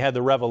vision. He had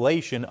the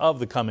revelation of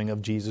the coming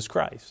of Jesus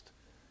Christ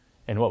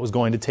and what was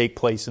going to take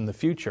place in the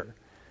future.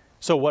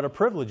 So what a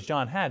privilege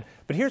John had.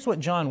 But here's what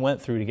John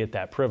went through to get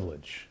that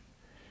privilege.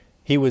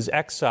 He was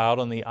exiled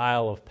on the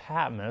Isle of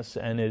Patmos,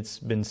 and it's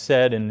been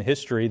said in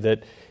history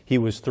that he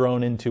was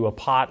thrown into a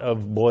pot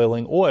of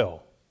boiling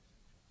oil.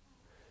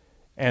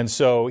 And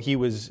so he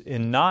was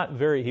not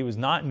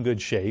in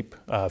good shape,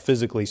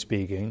 physically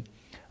speaking.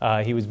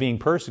 He was being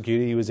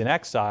persecuted. He was in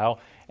exile.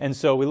 And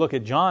so we look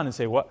at John and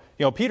say,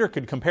 Peter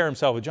could compare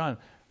himself with John.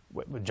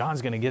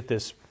 John's going to get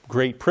this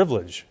great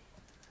privilege.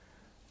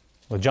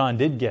 Well, John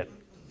did get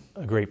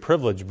a great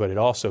privilege, but it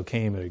also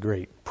came at a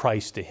great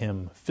price to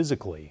him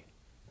physically,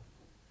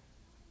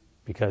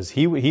 because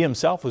he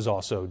himself was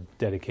also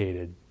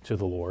dedicated to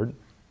the Lord.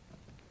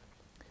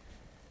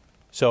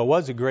 So it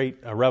was a great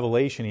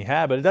revelation he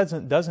had, but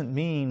it doesn't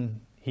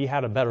mean he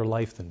had a better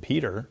life than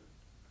Peter.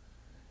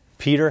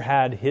 Peter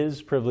had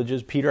his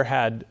privileges. Peter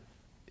had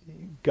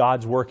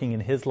God's working in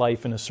his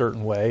life in a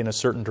certain way, in a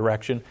certain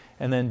direction.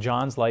 And then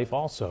John's life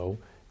also,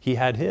 he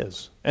had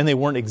his. And they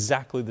weren't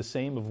exactly the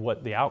same of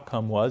what the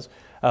outcome was,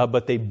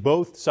 but they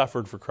both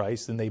suffered for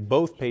Christ, and they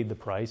both paid the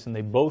price, and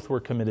they both were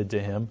committed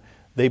to him.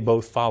 They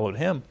both followed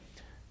him.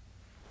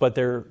 but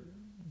their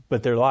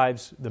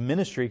lives, the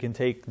ministry can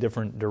take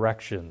different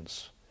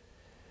directions.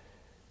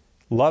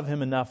 Love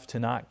Him enough to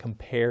not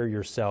compare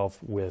yourself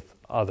with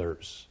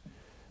others.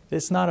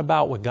 It's not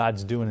about what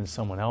God's doing in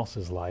someone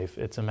else's life.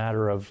 It's a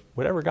matter of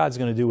whatever God's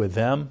going to do with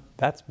them,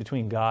 that's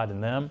between God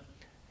and them.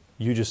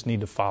 You just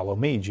need to follow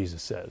me,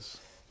 Jesus says.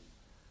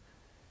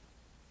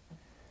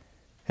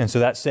 And so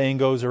that saying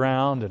goes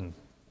around, and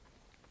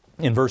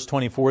in verse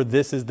 24,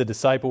 this is the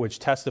disciple which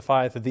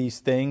testifieth of these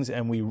things,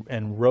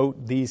 and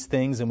wrote these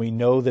things, and we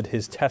know that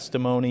his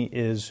testimony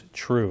is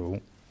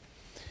true.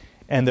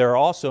 And there are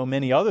also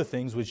many other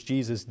things which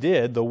Jesus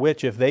did, the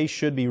which, if they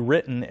should be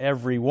written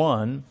every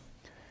one,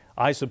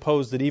 I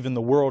suppose that even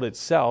the world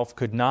itself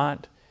could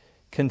not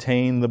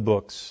contain the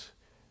books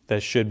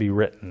that should be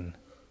written.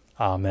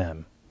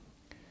 Amen.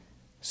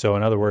 So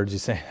in other words,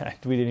 he's saying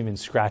we didn't even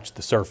scratch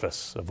the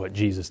surface of what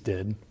Jesus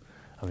did.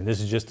 I mean,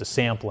 this is just a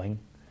sampling.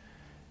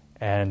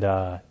 And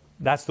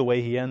that's the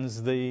way he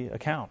ends the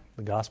account,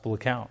 the gospel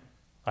account.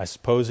 I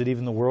suppose that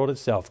even the world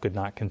itself could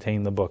not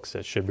contain the books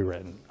that should be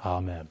written.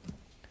 Amen.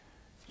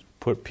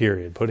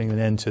 Putting an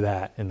end to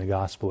that in the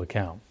gospel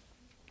account.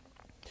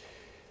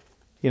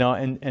 You know,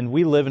 and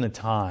we live in a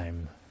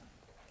time,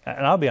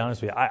 and I'll be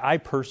honest with you, I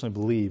personally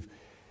believe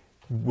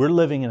we're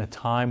living in a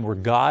time where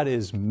God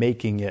is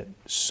making it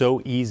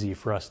so easy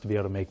for us to be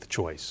able to make the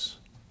choice.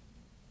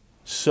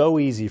 So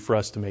easy for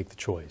us to make the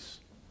choice.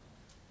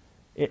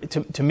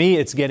 To me,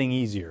 it's getting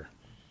easier.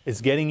 It's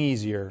getting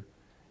easier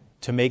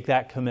to make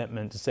that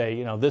commitment to say,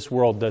 you know, this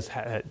world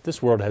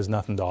has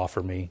nothing to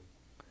offer me.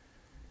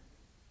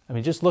 I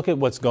mean, just look at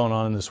what's going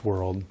on in this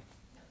world.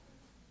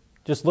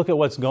 Just look at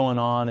what's going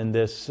on in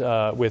this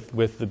with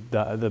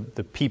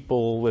the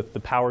people, with the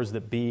powers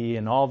that be,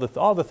 and all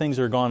the things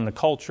that are going on in the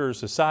culture,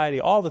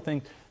 society, all the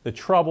things, the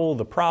trouble,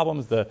 the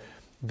problems, and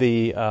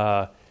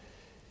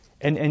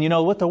you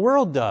know what the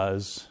world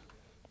does.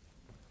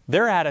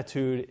 Their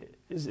attitude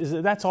is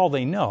that's all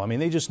they know. I mean,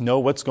 they just know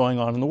what's going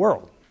on in the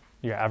world.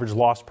 Your average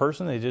lost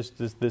person, they just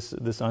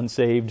this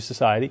unsaved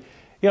society,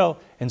 you know,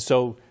 and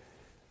so.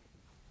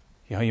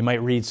 You know, you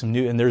might read some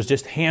news, and there's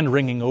just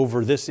hand-wringing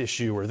over this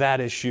issue or that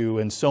issue,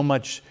 and so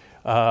much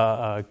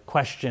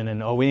question,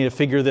 and we need to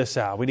figure this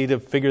out. We need to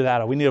figure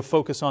that out. We need to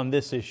focus on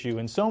this issue,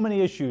 and so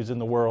many issues in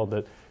the world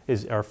that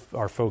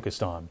are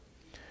focused on.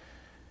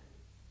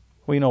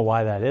 We know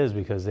why that is,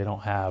 because they're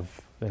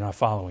not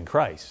following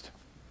Christ.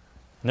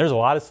 And there's a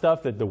lot of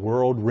stuff that the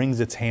world wrings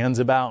its hands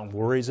about and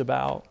worries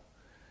about,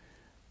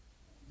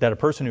 that a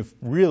person who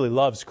really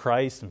loves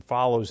Christ and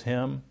follows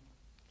Him,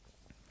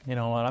 you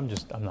know what, I'm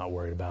not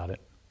worried about it.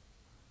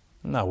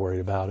 I'm not worried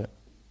about it.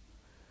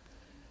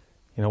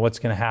 You know, what's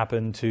going to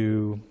happen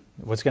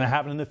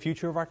in the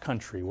future of our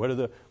country? What's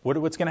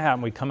going to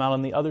happen? We come out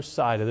on the other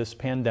side of this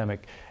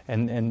pandemic,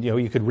 and you know,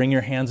 you could wring your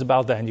hands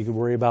about that, and you could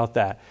worry about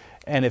that.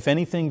 And if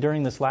anything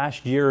during this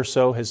last year or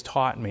so has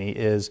taught me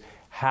is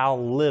how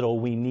little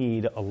we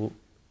need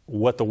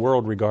what the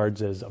world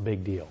regards as a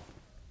big deal.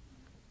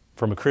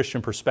 From a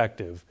Christian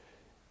perspective,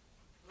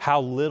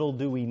 how little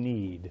do we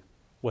need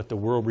what the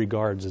world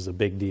regards as a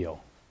big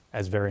deal,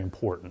 as very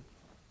important.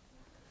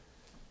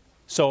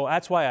 So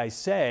that's why I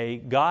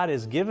say God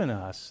has given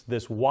us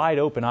this wide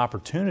open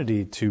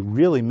opportunity to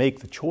really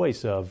make the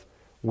choice of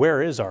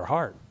where is our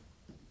heart?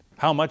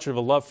 How much of a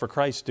love for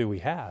Christ do we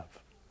have?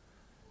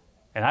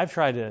 And I've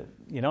tried to,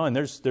 you know, and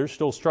there's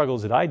still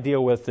struggles that I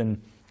deal with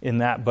in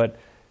that, but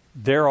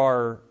there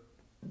are,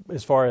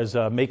 as far as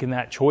making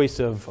that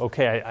choice of,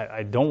 okay,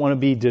 I don't want to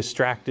be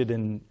distracted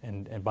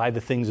and by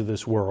the things of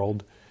this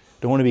world.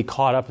 Don't want to be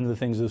caught up in the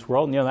things of this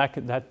world. And, you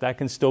know, that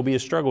can still be a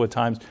struggle at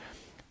times.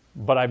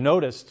 But I've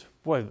noticed,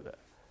 boy,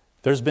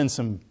 there's been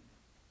some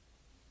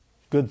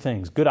good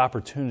things, good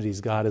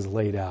opportunities God has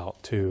laid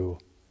out to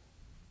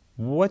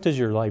what does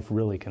your life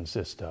really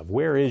consist of?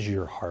 Where is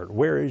your heart?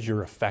 Where is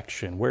your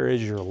affection? Where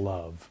is your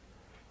love?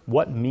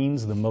 What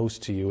means the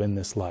most to you in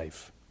this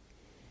life?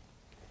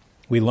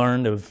 We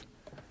learned of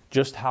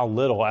just how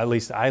little, at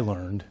least I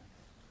learned,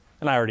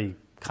 and I already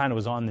kind of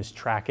was on this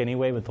track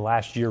anyway, but the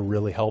last year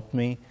really helped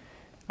me.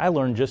 I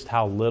learned just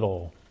how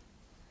little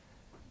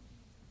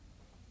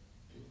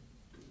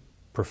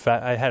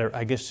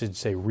I guess you'd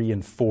say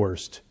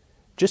reinforced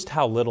just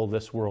how little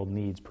this world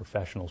needs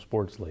professional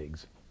sports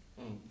leagues.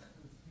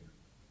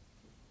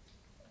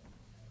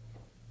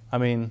 I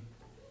mean,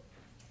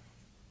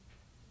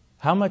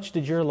 how much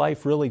did your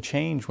life really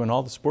change when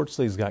all the sports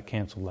leagues got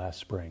canceled last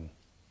spring?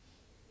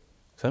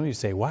 Some of you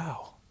say,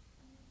 wow,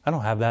 I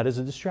don't have that as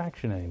a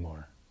distraction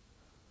anymore.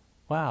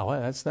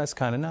 Wow, that's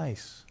kind of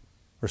nice.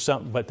 Or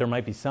some, but there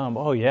might be some,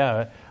 oh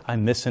yeah,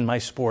 I'm missing my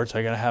sports.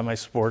 I got to have my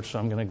sports, so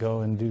I'm going to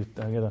go and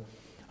I'm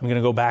going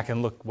to go back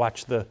and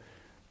watch the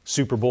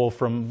Super Bowl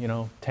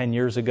from 10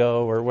 years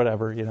ago or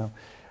whatever. You're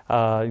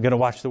going to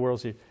watch the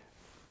World Series,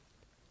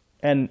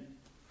 and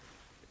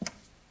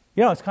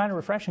it's kind of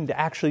refreshing to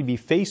actually be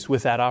faced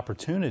with that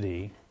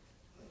opportunity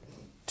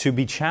to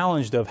be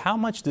challenged of how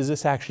much does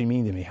this actually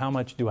mean to me? How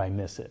much do I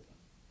miss it?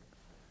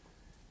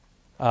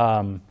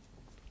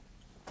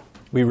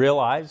 We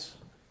realize,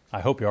 I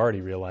hope you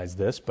already realize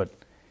this, but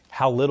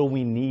how little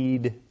we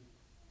need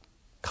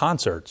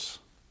concerts.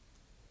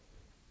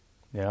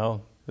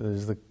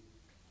 There's the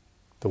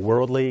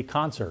worldly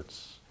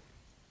concerts.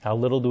 How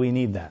little do we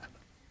need that?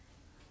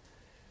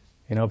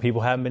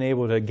 People haven't been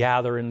able to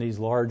gather in these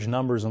large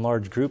numbers and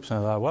large groups,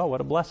 and I thought, well,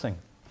 what a blessing.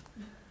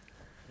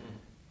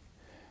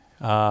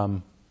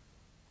 There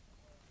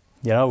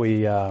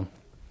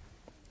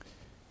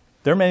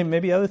may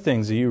be other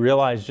things that you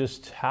realize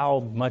just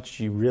how much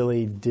you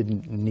really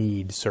didn't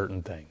need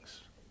certain things.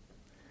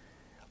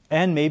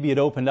 And maybe it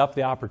opened up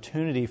the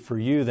opportunity for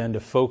you then to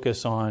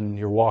focus on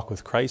your walk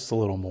with Christ a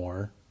little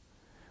more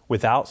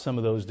without some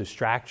of those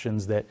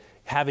distractions that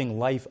having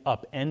life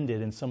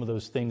upended and some of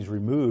those things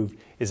removed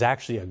is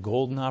actually a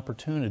golden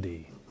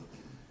opportunity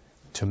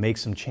to make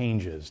some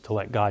changes, to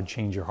let God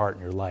change your heart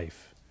and your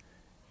life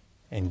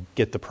and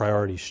get the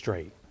priorities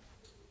straight.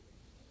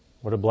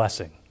 What a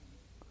blessing.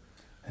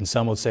 And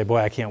some would say, boy,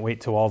 I can't wait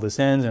till all this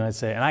ends. And I'd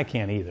say, and I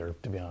can't either,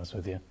 to be honest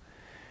with you.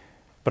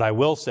 But I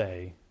will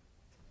say,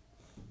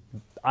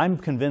 I'm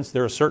convinced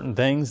there are certain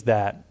things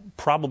that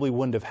probably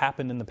wouldn't have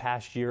happened in the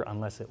past year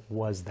unless it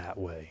was that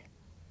way.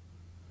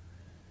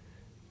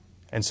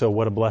 And so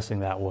what a blessing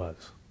that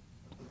was.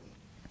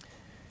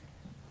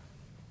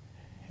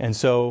 And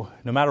so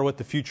no matter what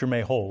the future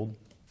may hold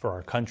for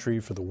our country,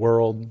 for the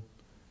world,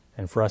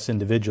 and for us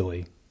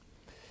individually,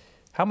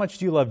 how much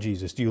do you love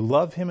Jesus? Do you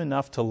love Him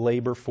enough to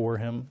labor for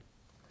Him?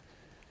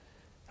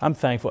 I'm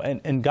thankful.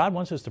 And God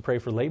wants us to pray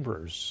for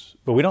laborers.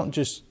 But we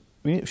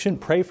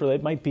shouldn't pray for that.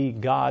 It might be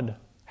God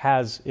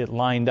has it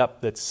lined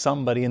up that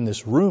somebody in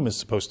this room is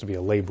supposed to be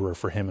a laborer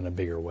for Him in a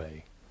bigger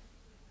way.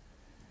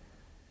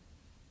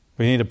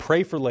 We need to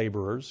pray for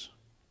laborers.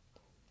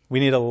 We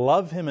need to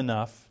love Him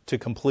enough to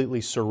completely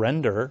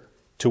surrender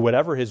to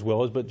whatever His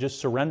will is, but just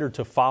surrender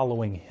to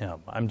following Him.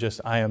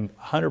 I am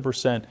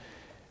 100%.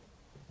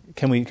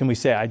 Can we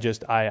say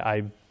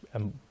I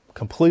am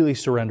completely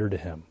surrendered to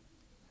Him?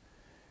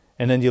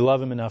 And then you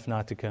love Him enough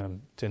not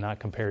to not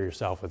compare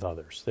yourself with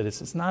others. That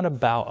it's not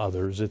about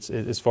others. It's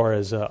as far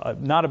as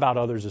not about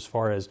others as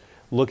far as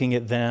looking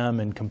at them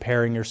and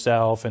comparing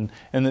yourself. And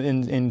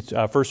in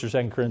 1 or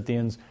 2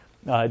 Corinthians,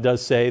 it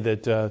does say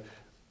that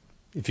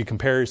if you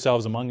compare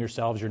yourselves among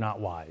yourselves, you're not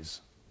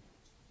wise.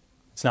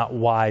 It's not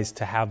wise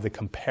to have the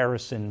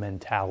comparison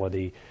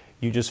mentality.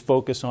 You just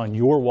focus on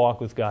your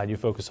walk with God. You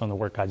focus on the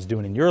work God's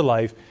doing in your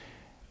life.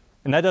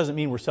 And that doesn't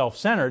mean we're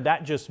self-centered.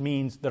 That just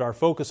means that our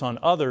focus on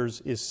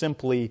others is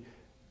simply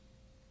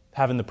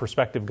having the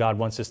perspective God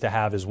wants us to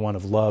have as one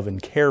of love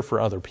and care for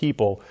other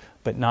people,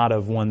 but not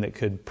of one that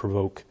could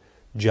provoke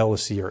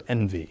jealousy or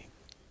envy.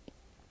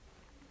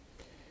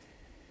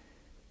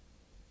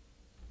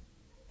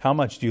 How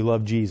much do you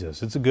love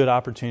Jesus? It's a good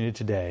opportunity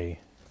today.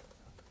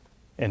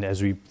 And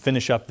as we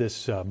finish up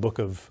this book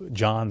of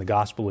John, the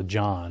Gospel of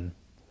John,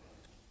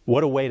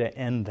 what a way to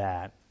end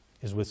that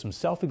is with some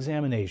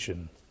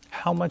self-examination.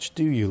 How much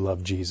do you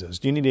love Jesus?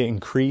 Do you need to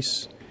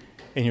increase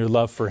in your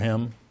love for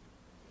Him?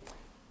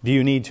 Do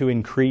you need to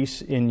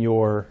increase in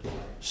your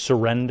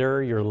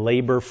surrender, your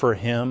labor for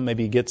Him?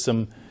 Maybe get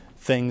some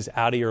things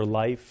out of your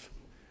life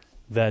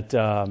that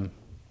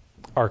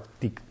are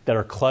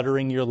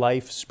cluttering your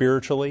life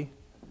spiritually?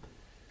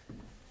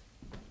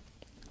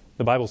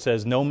 The Bible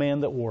says, "No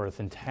man that warreth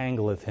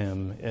entangleth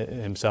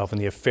himself in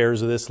the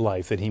affairs of this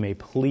life, that he may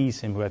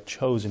please Him who hath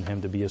chosen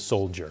him to be a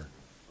soldier."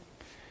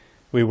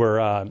 We were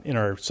in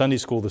our Sunday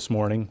school this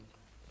morning.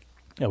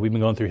 We've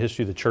been going through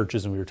history of the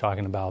churches, and we were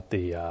talking about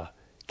the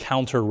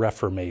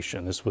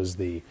Counter-Reformation. This was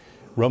the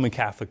Roman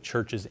Catholic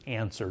Church's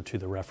answer to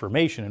the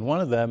Reformation. And one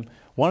of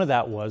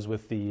that was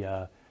with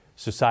the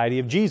Society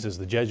of Jesus,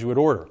 the Jesuit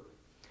order.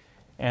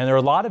 And there are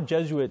a lot of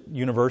Jesuit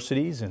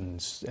universities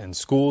and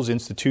schools,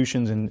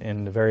 institutions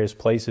in various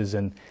places,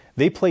 and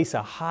they place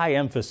a high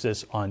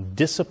emphasis on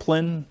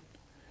discipline,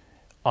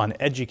 on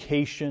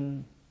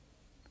education,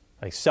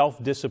 like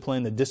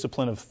self-discipline, the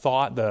discipline of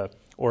thought,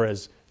 or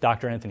as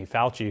Dr. Anthony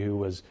Fauci, who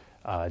was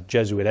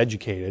Jesuit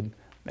educated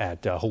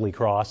at Holy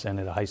Cross and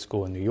at a high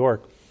school in New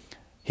York,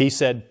 he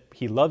said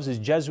he loves his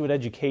Jesuit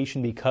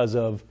education because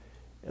of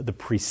the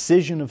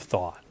precision of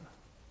thought.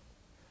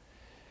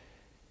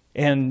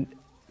 And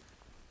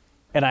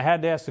I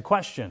had to ask the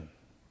question,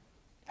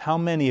 how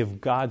many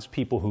of God's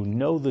people who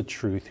know the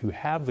truth, who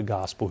have the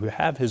gospel, who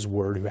have His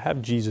word, who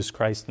have Jesus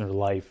Christ in their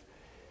life,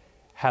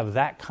 have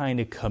that kind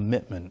of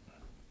commitment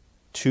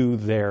to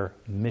their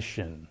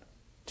mission,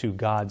 to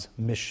God's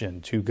mission,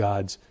 to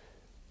God's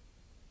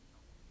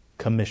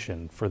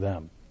commission for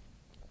them?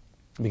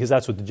 Because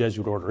that's what the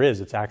Jesuit order is.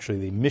 It's actually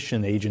the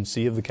mission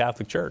agency of the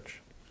Catholic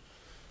Church.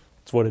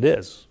 It's what it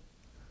is.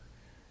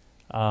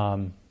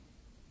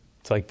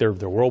 It's like their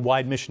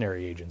worldwide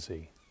missionary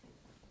agency.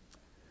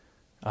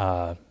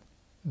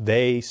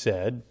 They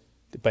said,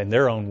 in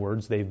their own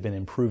words, they've been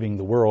improving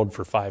the world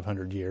for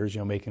 500 years,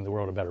 making the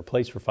world a better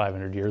place for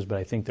 500 years. But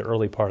I think the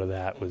early part of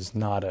that was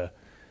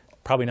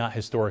probably not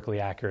historically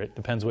accurate.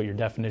 Depends what your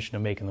definition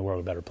of making the world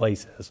a better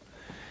place is.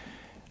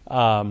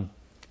 But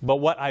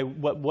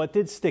what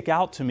did stick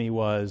out to me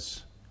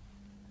was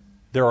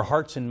there are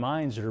hearts and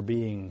minds that are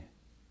being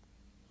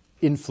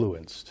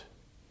influenced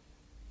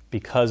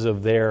because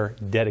of their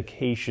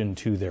dedication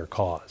to their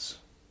cause,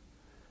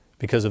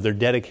 because of their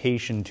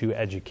dedication to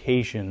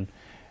education.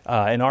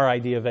 And our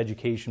idea of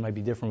education might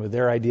be different with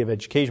their idea of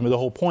education, but the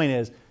whole point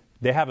is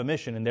they have a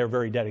mission and they're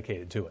very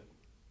dedicated to it.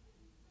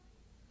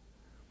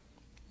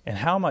 And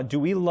how much do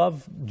we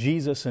love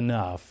Jesus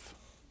enough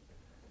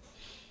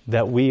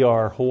that we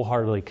are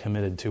wholeheartedly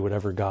committed to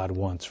whatever God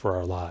wants for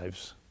our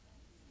lives?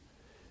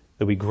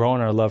 That we grow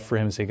in our love for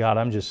Him and say, God,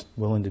 I'm just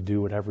willing to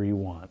do whatever you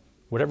want.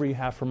 Whatever you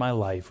have for my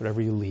life, whatever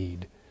you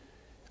lead.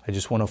 I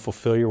just want to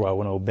fulfill your will. I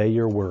want to obey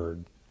your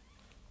word.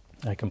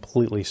 I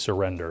completely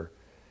surrender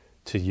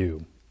to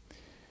you.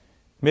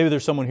 Maybe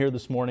there's someone here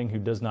this morning who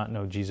does not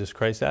know Jesus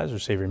Christ as their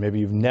Savior. Maybe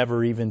you've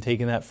never even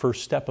taken that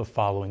first step of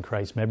following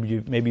Christ. Maybe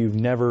you've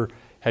never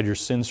had your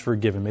sins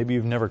forgiven. Maybe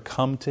you've never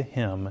come to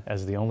Him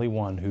as the only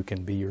one who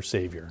can be your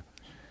Savior.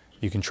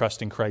 You can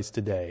trust in Christ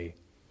today.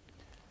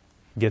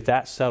 Get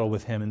that settled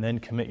with Him and then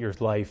commit your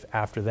life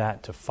after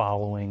that to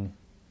following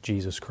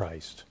Jesus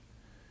Christ.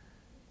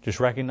 Just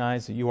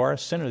recognize that you are a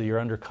sinner, that you're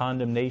under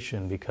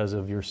condemnation because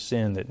of your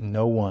sin, that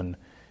no one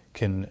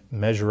can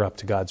measure up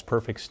to God's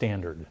perfect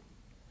standard.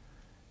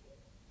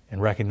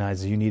 And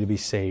recognize that you need to be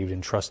saved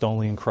and trust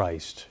only in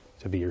Christ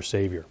to be your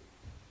Savior.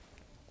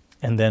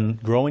 And then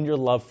grow in your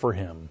love for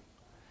Him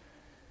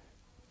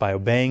by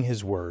obeying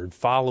His word,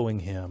 following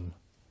Him,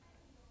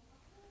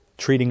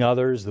 treating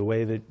others the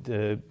way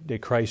that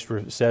Christ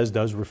says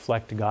does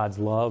reflect God's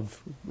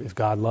love. If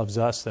God loves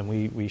us, then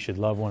we should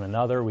love one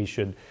another. We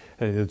should,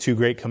 the two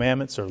great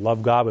commandments are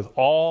love God with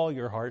all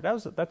your heart.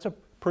 That's a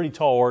pretty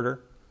tall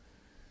order.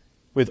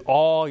 With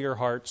all your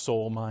heart,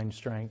 soul, mind,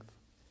 strength.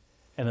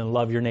 And then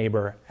love your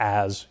neighbor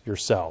as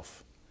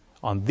yourself.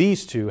 On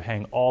these two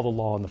hang all the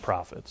law and the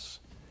prophets.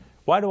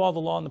 Why do all the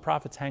law and the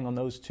prophets hang on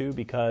those two?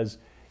 Because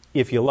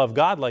if you love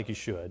God like you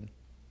should,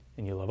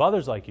 and you love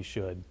others like you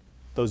should,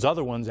 those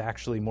other ones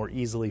actually more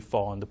easily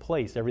fall into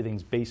place.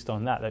 Everything's based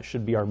on that. That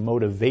should be our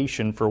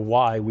motivation for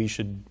why we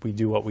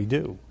do what we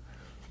do.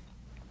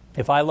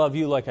 If I love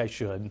you like I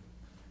should,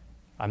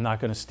 I'm not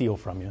going to steal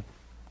from you.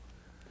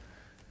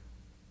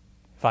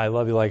 If I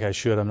love you like I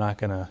should, I'm not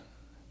going to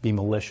be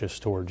malicious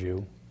towards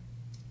you.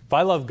 If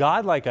I love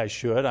God like I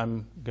should,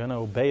 I'm going to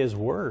obey His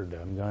word.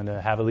 I'm going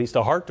to have at least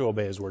a heart to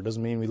obey His word.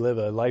 Doesn't mean we live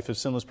a life of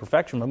sinless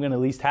perfection, but I'm going to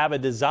at least have a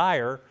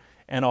desire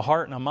and a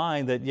heart and a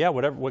mind that,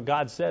 what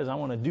God says, I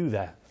want to do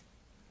that.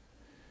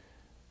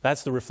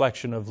 That's the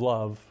reflection of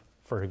love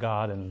for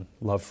God and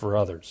love for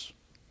others.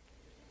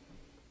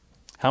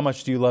 How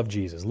much do you love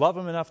Jesus? Love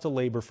Him enough to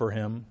labor for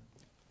Him.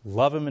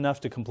 Love Him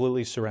enough to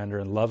completely surrender,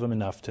 and love Him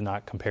enough to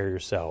not compare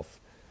yourself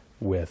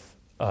with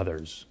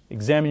others.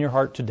 Examine your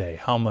heart today.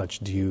 How much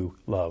do you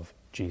love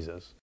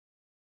Jesus?